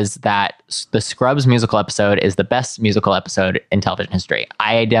 Says that the Scrubs musical episode is the best musical episode in television history.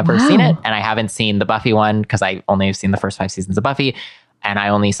 I had never seen it, and I haven't seen the Buffy one because I only have seen the first 5 seasons of Buffy, and I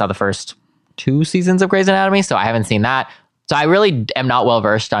only saw the first 2 seasons of Grey's Anatomy, so I haven't seen that. So I really am not well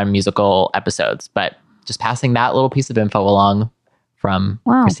versed on musical episodes, but just passing that little piece of info along from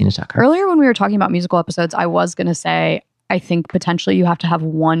Christina Tucker. Earlier when we were talking about musical episodes, I was going to say, I think potentially you have to have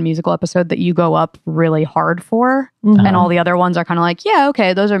one musical episode that you go up really hard for. And all the other ones are kind of like, yeah,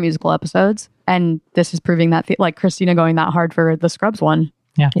 okay, those are musical episodes. And this is proving that, like Christina going that hard for the Scrubs one.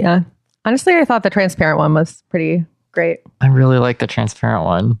 Yeah. Yeah. Honestly, I thought the Transparent one was pretty Great. I really like the transparent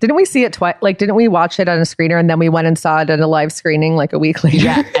one. Didn't we see it twice? Like, didn't we watch it on a screener and then we went and saw it at a live screening like a week later?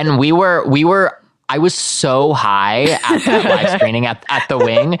 Yeah, and I was so high at that live screening at the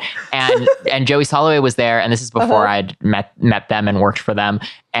Wing, and Joey Soloway was there, and this is before I'd met them and worked for them,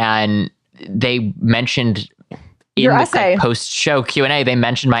 and they mentioned your essay. Post-show Q&A, they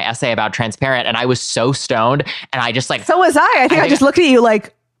mentioned my essay about Transparent, and I was so stoned, and I just like... So was I. I think I just looked at you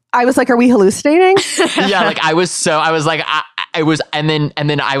like... I was like, are we hallucinating? Yeah, like I was and then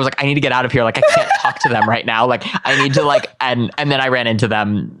I was like, I need to get out of here. Like I can't talk to them right now. Like I need to like, and then I ran into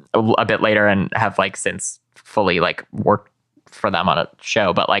them a bit later and have like since fully like worked for them on a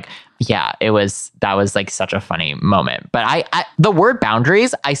show. But like, yeah, that was like such a funny moment. But I the word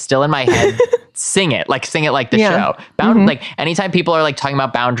boundaries, I still in my head sing it like the show. Like anytime people are like talking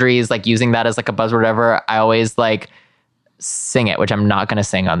about boundaries, like using that as like a buzzword, whatever, I always like sing it, which I'm not going to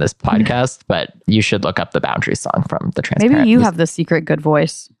sing on this podcast, but you should look up the Boundaries song from the Transparent. Maybe you have the secret good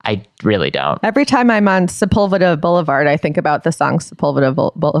voice. I really don't. Every time I'm on Sepulveda Boulevard, I think about the song Sepulveda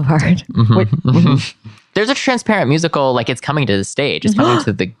Boulevard. There's a Transparent musical, like it's coming to the stage. It's coming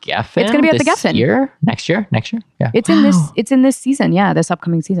to the Geffen. It's going to be at the Geffen. Next year. Yeah. It's in this season. Yeah. This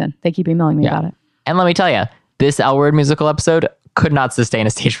upcoming season. They keep emailing me about it. And let me tell you, this L Word musical episode could not sustain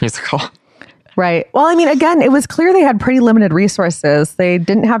a stage musical. Right. Well, I mean, again, it was clear they had pretty limited resources. They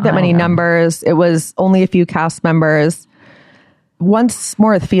didn't have that many numbers. It was only a few cast members. Once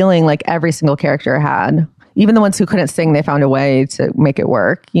more with feeling like every single character had, even the ones who couldn't sing, they found a way to make it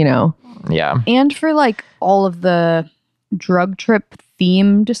work, you know? Yeah. And for like all of the drug trip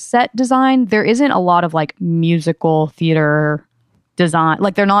themed set design, there isn't a lot of like musical theater design.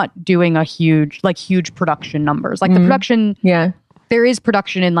 Like they're not doing a huge production numbers. Like the production... Yeah. There is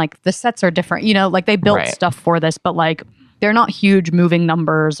production in like the sets are different, you know, like they built stuff for this, but like they're not huge moving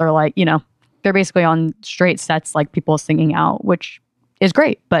numbers or like, you know, they're basically on straight sets, like people singing out, which is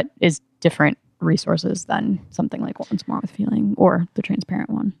great, but is different resources than something like Once More with Feeling or the Transparent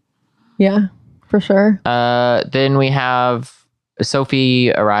one. Yeah, for sure. Then we have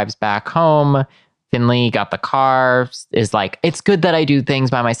Sophie arrives back home. Finley got the car, is like, it's good that I do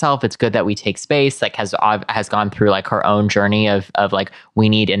things by myself. It's good that we take space, like has gone through like her own journey of like, we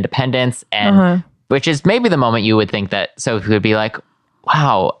need independence. And which is maybe the moment you would think that Sophie would be like,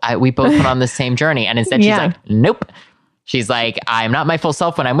 wow, we both went on the same journey. And instead she's like, nope. She's like, I'm not my full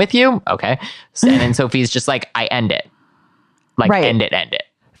self when I'm with you. Okay. And then Sophie's just like, I end it. Like end it.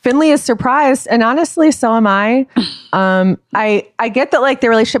 Finley is surprised, and honestly, so am I. I get that like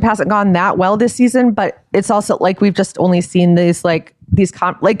their relationship hasn't gone that well this season, but it's also like we've just only seen like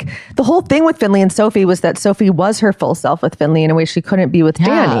the whole thing with Finley and Sophie was that Sophie was her full self with Finley in a way she couldn't be with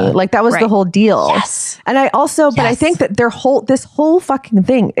Danny. Like that was the whole deal. Yes. And I also, but I think that this whole fucking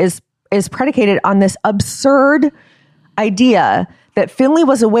thing is predicated on this absurd idea that Finley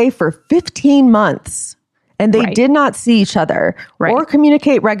was away for 15 months. And they did not see each other or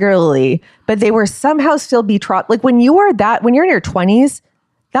communicate regularly, but they were somehow still betrothed. Like when you're in your 20s,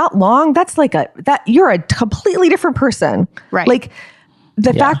 that long, that's like you're a completely different person. Right. Like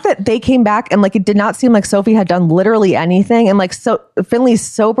the fact that they came back and like it did not seem like Sophie had done literally anything. And like so Finley's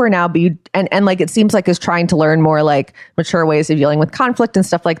sober now, but and like it seems like is trying to learn more like mature ways of dealing with conflict and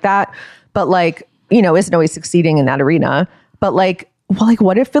stuff like that. But like, you know, isn't always succeeding in that arena. But like, well, like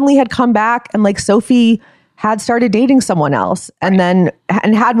what if Finley had come back and like Sophie had started dating someone else and then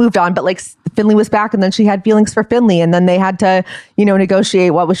had moved on, but like Finley was back and then she had feelings for Finley and then they had to, you know,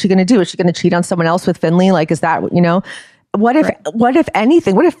 negotiate what was she going to do? Is she going to cheat on someone else with Finley? Like, is that, you know, what if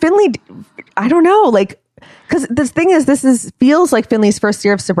Finley, I don't know, like, because this thing is, feels like Finley's first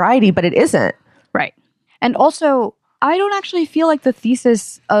year of sobriety, but it isn't. Right. And also, I don't actually feel like the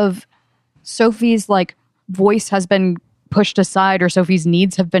thesis of Sophie's like voice has been pushed aside or Sophie's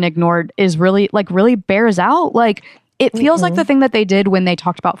needs have been ignored is really bears out. Like it feels like the thing that they did when they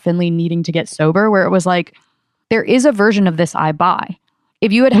talked about Finley needing to get sober, where it was like, there is a version of this I buy.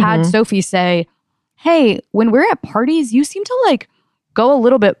 If you had Sophie say, hey, when we're at parties, you seem to like go a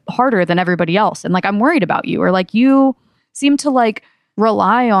little bit harder than everybody else. And like, I'm worried about you. Or like, you seem to like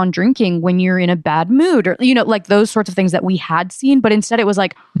rely on drinking when you're in a bad mood or, you know, like those sorts of things that we had seen. But instead it was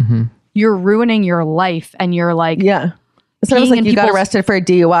like, you're ruining your life and you're like, so it was like you got arrested for a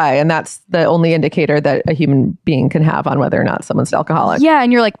DUI, and that's the only indicator that a human being can have on whether or not someone's alcoholic. Yeah,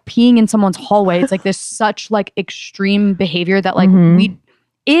 and you're like peeing in someone's hallway. It's like this such like extreme behavior that like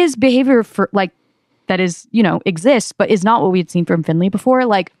is behavior for like that is, you know, exists, but is not what we'd seen from Finley before.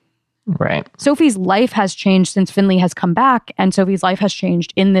 Like, Sophie's life has changed since Finley has come back, and Sophie's life has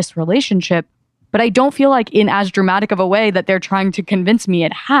changed in this relationship. But I don't feel like in as dramatic of a way that they're trying to convince me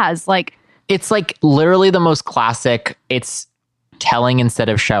it has. Like, it's like literally the most classic. It's telling instead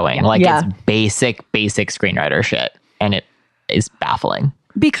of showing. Like it's basic screenwriter shit. And it is baffling.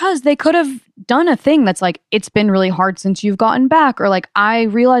 Because they could have done a thing that's like, it's been really hard since you've gotten back. Or like, I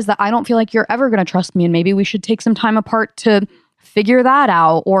realize that I don't feel like you're ever going to trust me. And maybe we should take some time apart to figure that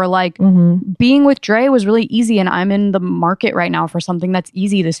out. Or like being with Dre was really easy and I'm in the market right now for something that's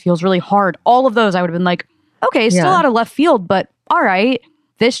easy. This feels really hard. All of those I would have been like, okay, still out of left field, but all right.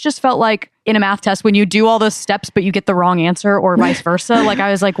 This just felt like in a math test when you do all those steps, but you get the wrong answer or vice versa. Like I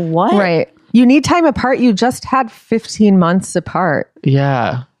was like, what? Right. You need time apart. You just had 15 months apart.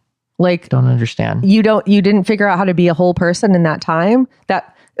 Yeah. Like, don't understand. You didn't figure out how to be a whole person in that time.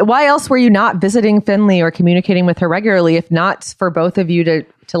 Why else were you not visiting Finley or communicating with her regularly, if not for both of you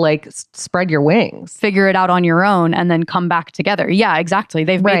to like spread your wings? Figure it out on your own and then come back together. Yeah, exactly.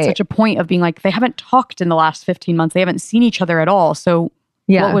 They've made such a point of being like, they haven't talked in the last 15 months. They haven't seen each other at all. So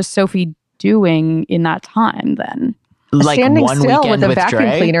what was Sophie doing in that time then? Like standing one still with a with vacuum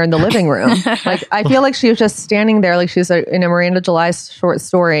Dre? cleaner in the living room. Like I feel like she was just standing there, like she was in a Miranda July short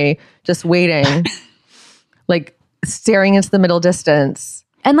story, just waiting, like staring into the middle distance.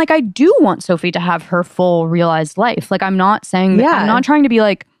 And like I do want Sophie to have her full realized life. Like I'm not saying that, I'm not trying to be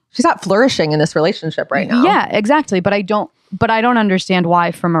like she's not flourishing in this relationship right now. Yeah, exactly. But I don't understand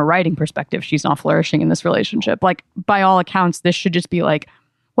why, from a writing perspective, she's not flourishing in this relationship. Like by all accounts, this should just be like,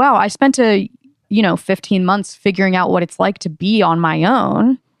 wow, I spent 15 months figuring out what it's like to be on my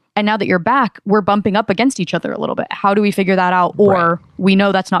own. And now that you're back, we're bumping up against each other a little bit. How do we figure that out? Or we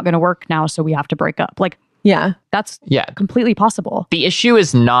know that's not going to work now, so we have to break up. Like, that's completely possible. The issue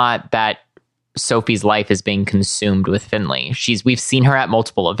is not that Sophie's life is being consumed with Finley. We've seen her at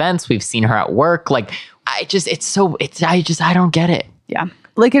multiple events. We've seen her at work. Like, I don't get it. Yeah.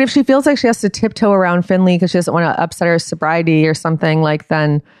 Like, and if she feels like she has to tiptoe around Finley because she doesn't want to upset her sobriety or something, like,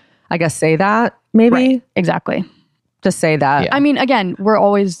 then I guess say that, maybe. Right. Exactly. Just say that. Yeah. I mean, again, we're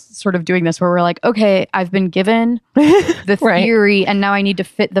always sort of doing this where we're like, okay, I've been given the theory and now I need to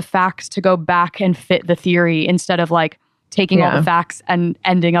fit the facts to go back and fit the theory instead of like taking all the facts and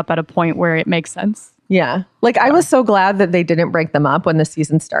ending up at a point where it makes sense. Yeah. Like I was so glad that they didn't break them up when the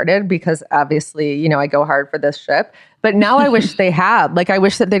season started because obviously, I go hard for this ship. But now I wish they had. Like I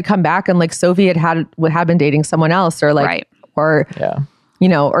wish that they'd come back and like Sophie had been dating someone else or like, or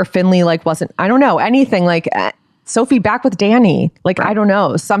Finley like wasn't, I don't know, anything like Sophie back with Danny. Like, I don't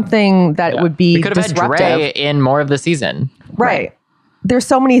know, something that would be disruptive. We could have had Dre in more of the season. Right. There's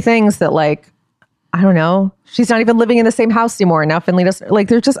so many things that like, I don't know. She's not even living in the same house anymore. Now Finley doesn't, like,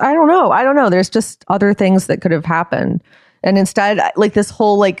 there's just, I don't know. There's just other things that could have happened. And instead, like this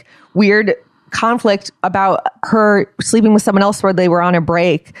whole like weird conflict about her sleeping with someone else where they were on a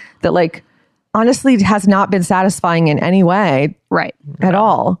break that like, honestly has not been satisfying in any way. Right. At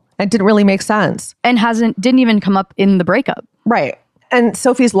all. It didn't really make sense. And didn't even come up in the breakup. Right. And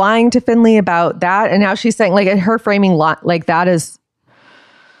Sophie's lying to Finley about that. And now she's saying like, in her framing, like that is,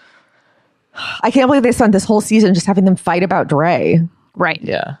 I can't believe they spent this whole season just having them fight about Dre. Right.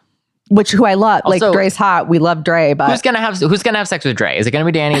 Yeah. Who I love. Also, like Dre's hot. We love Dre, but who's gonna have sex with Dre? Is it gonna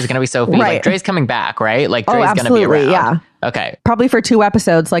be Danny? Is it gonna be Sophie? Right. Like Dre's coming back, right? Like Dre's gonna be around. Yeah. Okay. Probably for 2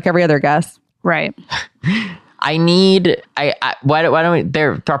 episodes, like every other guest. Right. Why don't we,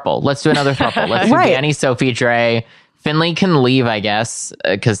 they're throuple. Let's do another throuple. Let's do Danny, Sophie, Dre. Finley can leave, I guess,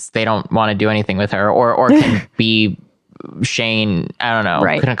 because they don't want to do anything with her, or can be Shane. I don't know.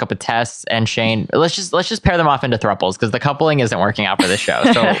 Put in a couple of Tess and Shane. Let's just pair them off into throuples because the coupling isn't working out for this show.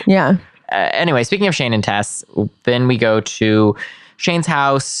 So yeah. Anyway, speaking of Shane and Tess, then we go to Shane's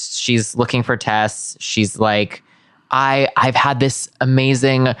house. She's looking for Tess. She's like, I've had this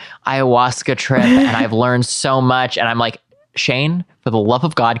amazing ayahuasca trip and I've learned so much. And I'm like, Shane, for the love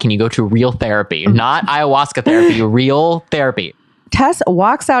of God, can you go to real therapy? Not ayahuasca therapy, real therapy. Tess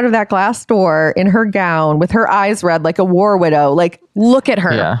walks out of that glass door in her gown with her eyes red like a war widow. Like, look at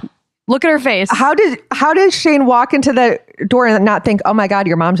her. Yeah. Look at her face. How did Shane walk into the door and not think, oh my God,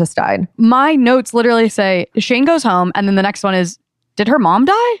 your mom just died? My notes literally say Shane goes home. And then the next one is, did her mom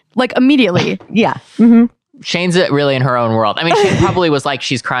die? Like immediately. Yeah. Mm-hmm. Shane's really in her own world. I mean, Shane probably was like,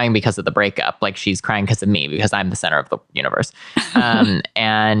 she's crying because of the breakup. Like she's crying because of me, because I'm the center of the universe. And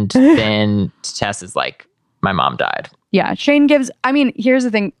then Tess is like, my mom died. Yeah. Shane here's the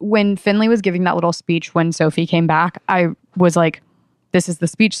thing. When Finley was giving that little speech when Sophie came back, I was like, this is the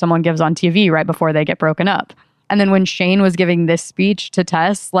speech someone gives on TV right before they get broken up. And then when Shane was giving this speech to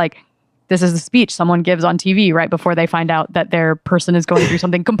Tess, like, this is the speech someone gives on TV right before they find out that their person is going through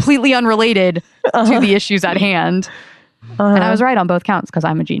something completely unrelated to the issues at hand. And I was right on both counts because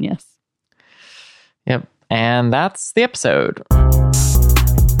I'm a genius. Yep. And that's the episode.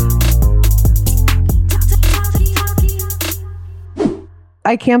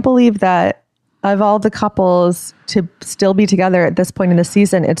 I can't believe that of all the couples to still be together at this point in the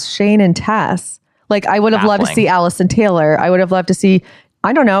season, it's Shane and Tess. Like, I would have loved to see Allison Taylor. I would have loved to see,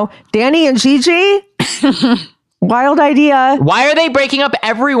 I don't know, Danny and Gigi. Wild idea. Why are they breaking up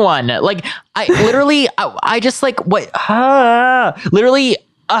everyone? Like, I just like, what? Literally,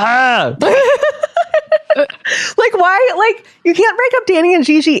 like, why? Like, you can't break up Danny and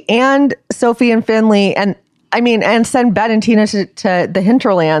Gigi and Sophie and Finley and send Ben and Tina to the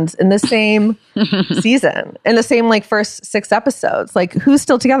hinterlands in the same season, in the same like first 6 episodes. Like, who's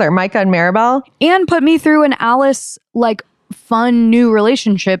still together? Micah and Maribel? And put me through an Alice like fun new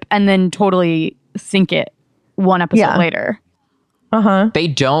relationship and then totally sink it 1 episode later. They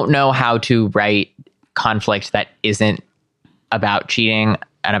don't know how to write conflict that isn't about cheating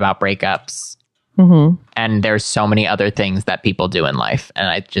and about breakups. And there's so many other things that people do in life. And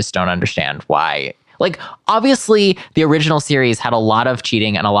I just don't understand why. Like, obviously, the original series had a lot of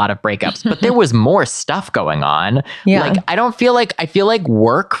cheating and a lot of breakups, but there was more stuff going on. Yeah. Like, I feel like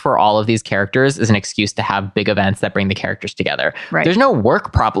work for all of these characters is an excuse to have big events that bring the characters together. Right. There's no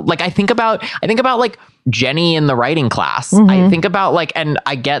work problem. Like, I think about like Jenny in the writing class. I think about like, and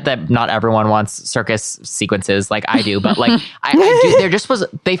I get that not everyone wants circus sequences like I do, but like I do,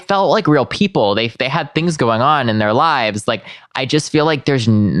 they felt like real people. They had things going on in their lives. Like, I just feel like there's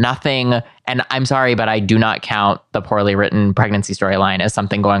nothing, and I'm sorry, but I do not count the poorly written pregnancy storyline as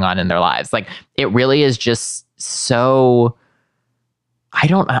something going on in their lives. Like, it really is just so,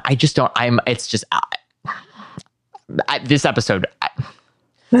 this episode.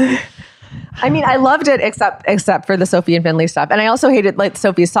 I mean, I loved it except for the Sophie and Finley stuff. And I also hated like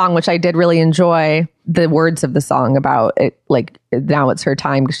Sophie's song, which I did really enjoy the words of the song about it. Like, now it's her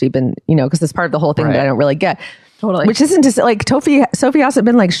time because she'd been, because it's part of the whole thing that I don't really get. Totally. Which isn't just like Sophie hasn't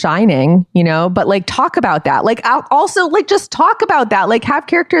been like shining, but like talk about that. Like, also like just talk about that. Like, have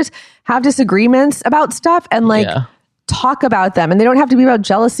characters have disagreements about stuff and like talk about them. And they don't have to be about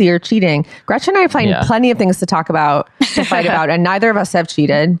jealousy or cheating. Gretchen and I find plenty of things to talk about, to fight about. And neither of us have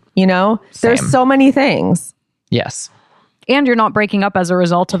cheated, There's so many things. Yes. And you're not breaking up as a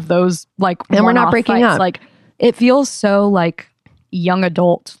result of those like, and we're not breaking up. Like, it feels so like young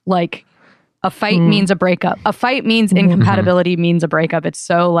adult, like, a fight means a breakup. A fight means incompatibility means a breakup. It's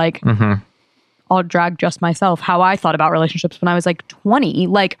so like, I'll drag just myself, how I thought about relationships when I was like 20.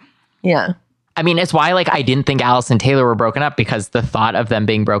 Like, yeah. I mean, it's why like I didn't think Alice and Taylor were broken up, because the thought of them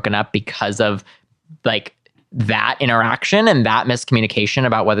being broken up because of like that interaction and that miscommunication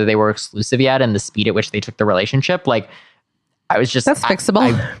about whether they were exclusive yet and the speed at which they took the relationship. Like, I was just, that's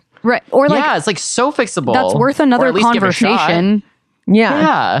fixable. Right. Or like, yeah, it's like so fixable. That's worth another conversation.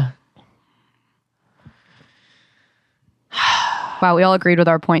 Yeah. Wow, we all agreed with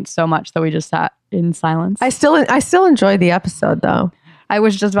our points so much that we just sat in silence. I still enjoyed the episode though. I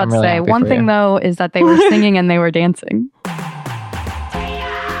was just about to say, one thing though is that they were singing and they were dancing.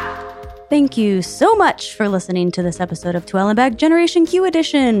 Thank you so much for listening to this episode of To Ellenbag Generation Q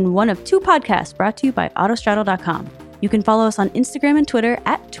Edition, one of 2 podcasts brought to you by Autostraddle.com. You can follow us on Instagram and Twitter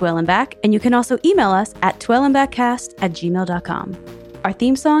at @ToEllenBack, and you can also email us at toellenbackcast@gmail.com. Our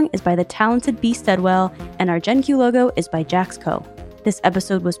theme song is by the talented B. Steadwell, and our Gen Q logo is by Jax Co. This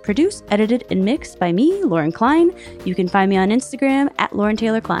episode was produced, edited, and mixed by me, Lauren Klein. You can find me on Instagram at Lauren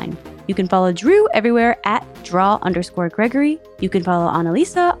Taylor Klein. You can follow Drew everywhere at draw_Gregory. You can follow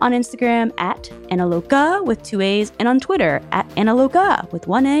Annalisa on Instagram at Analoka with 2 A's, and on Twitter at Analoka with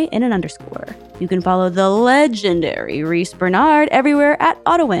 1 A and an underscore. You can follow the legendary Reese Bernard everywhere at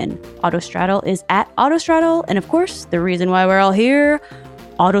Autowin. Autostraddle is at Autostraddle, and of course, the reason why we're all here,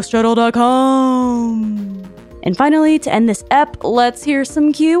 Autostraddle.com. And finally, to end this ep, let's hear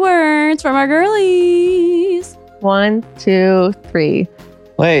some keywords from our girlies. 1, 2, 3.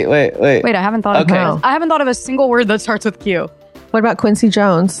 Wait, I haven't thought of a single word that starts with Q. What about Quincy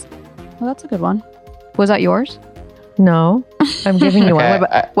Jones? Well, that's a good one. Was that yours? No, I'm giving you one.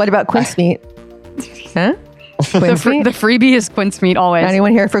 What about Quince Meat? Huh? The freebie is Quince Meat always.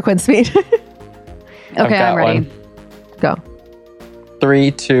 Anyone here for Quince Meat? Okay, I'm ready. Go.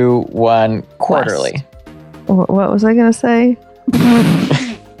 3, 2, 1. Quarterly. West. What was I going to say?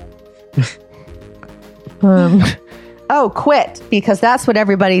 Quit, because that's what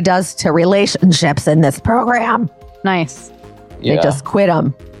everybody does to relationships in this program. Nice. Yeah. They just quit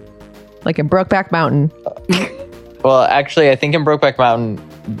them. Like in Brokeback Mountain. Well, actually, I think in Brokeback Mountain,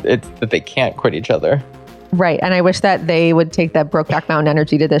 it's that they can't quit each other. Right. And I wish that they would take that Brokeback Mountain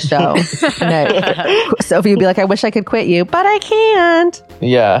energy to this show. Sophie would be like, I wish I could quit you, but I can't.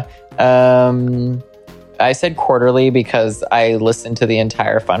 Yeah. I said quarterly because I listened to the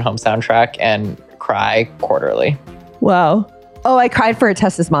entire Fun Home soundtrack and cry quarterly. Wow. Oh, I cried for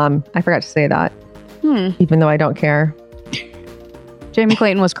Tessa's mom. I forgot to say that. Even though I don't care. Jamie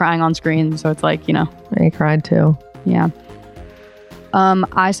Clayton was crying on screen, so it's like, I cried too. Yeah.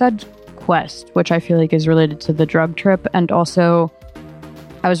 I said Quest, which I feel like is related to the drug trip, and also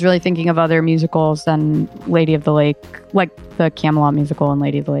I was really thinking of other musicals than Lady of the Lake, like the Camelot musical and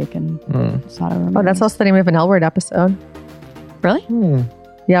Lady of the Lake and Sodom and Oh, that's also the name of an L Word episode. Really?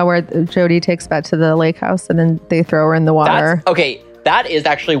 Yeah, where Jody takes Bet to the lake house and then they throw her in the water. That is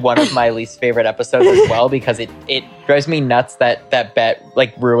actually one of my least favorite episodes as well, because it drives me nuts that Bet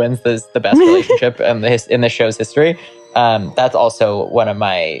like ruins the best relationship in the show's history. That's also one of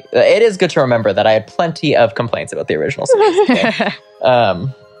my. It is good to remember that I had plenty of complaints about the original series.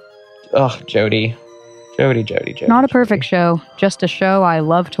 Jody. Not a perfect show, just a show I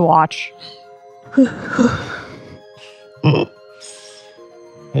love to watch.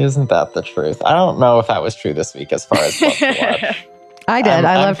 Isn't that the truth? I don't know if that was true this week as far as love to watch. I did.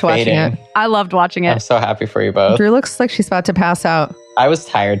 I loved watching it. I loved watching it. I'm so happy for you both. Drew looks like she's about to pass out. I was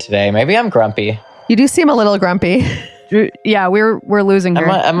tired today. Maybe I'm grumpy. You do seem a little grumpy. Yeah, we're losing her.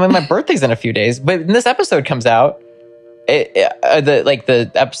 My birthday's in a few days, but when this episode comes out,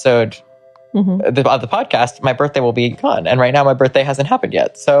 the episode of the podcast, my birthday will be gone, and right now my birthday hasn't happened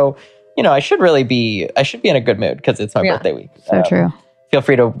yet. So, I should be in a good mood because it's my birthday week. So true. Feel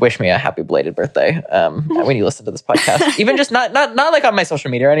free to wish me a happy belated birthday when you listen to this podcast. Even just not like on my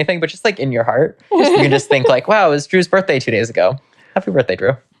social media or anything, but just like in your heart. You can just think like, wow, it was Drew's birthday 2 days ago. Happy birthday,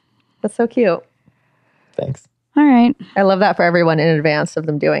 Drew. That's so cute. Thanks. All right. I love that for everyone in advance of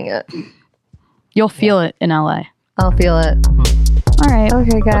them doing it. You'll feel it in LA. I'll feel it. All right.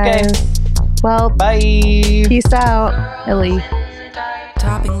 Okay, guys. Okay. Well, bye. Peace out. Ellie.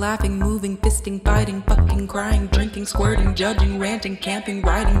 Topping, laughing, moving, fisting, fighting, fucking, crying, drinking, squirting, judging, ranting, camping,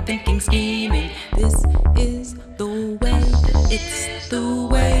 writing, thinking, scheming. This is the way. It's the way.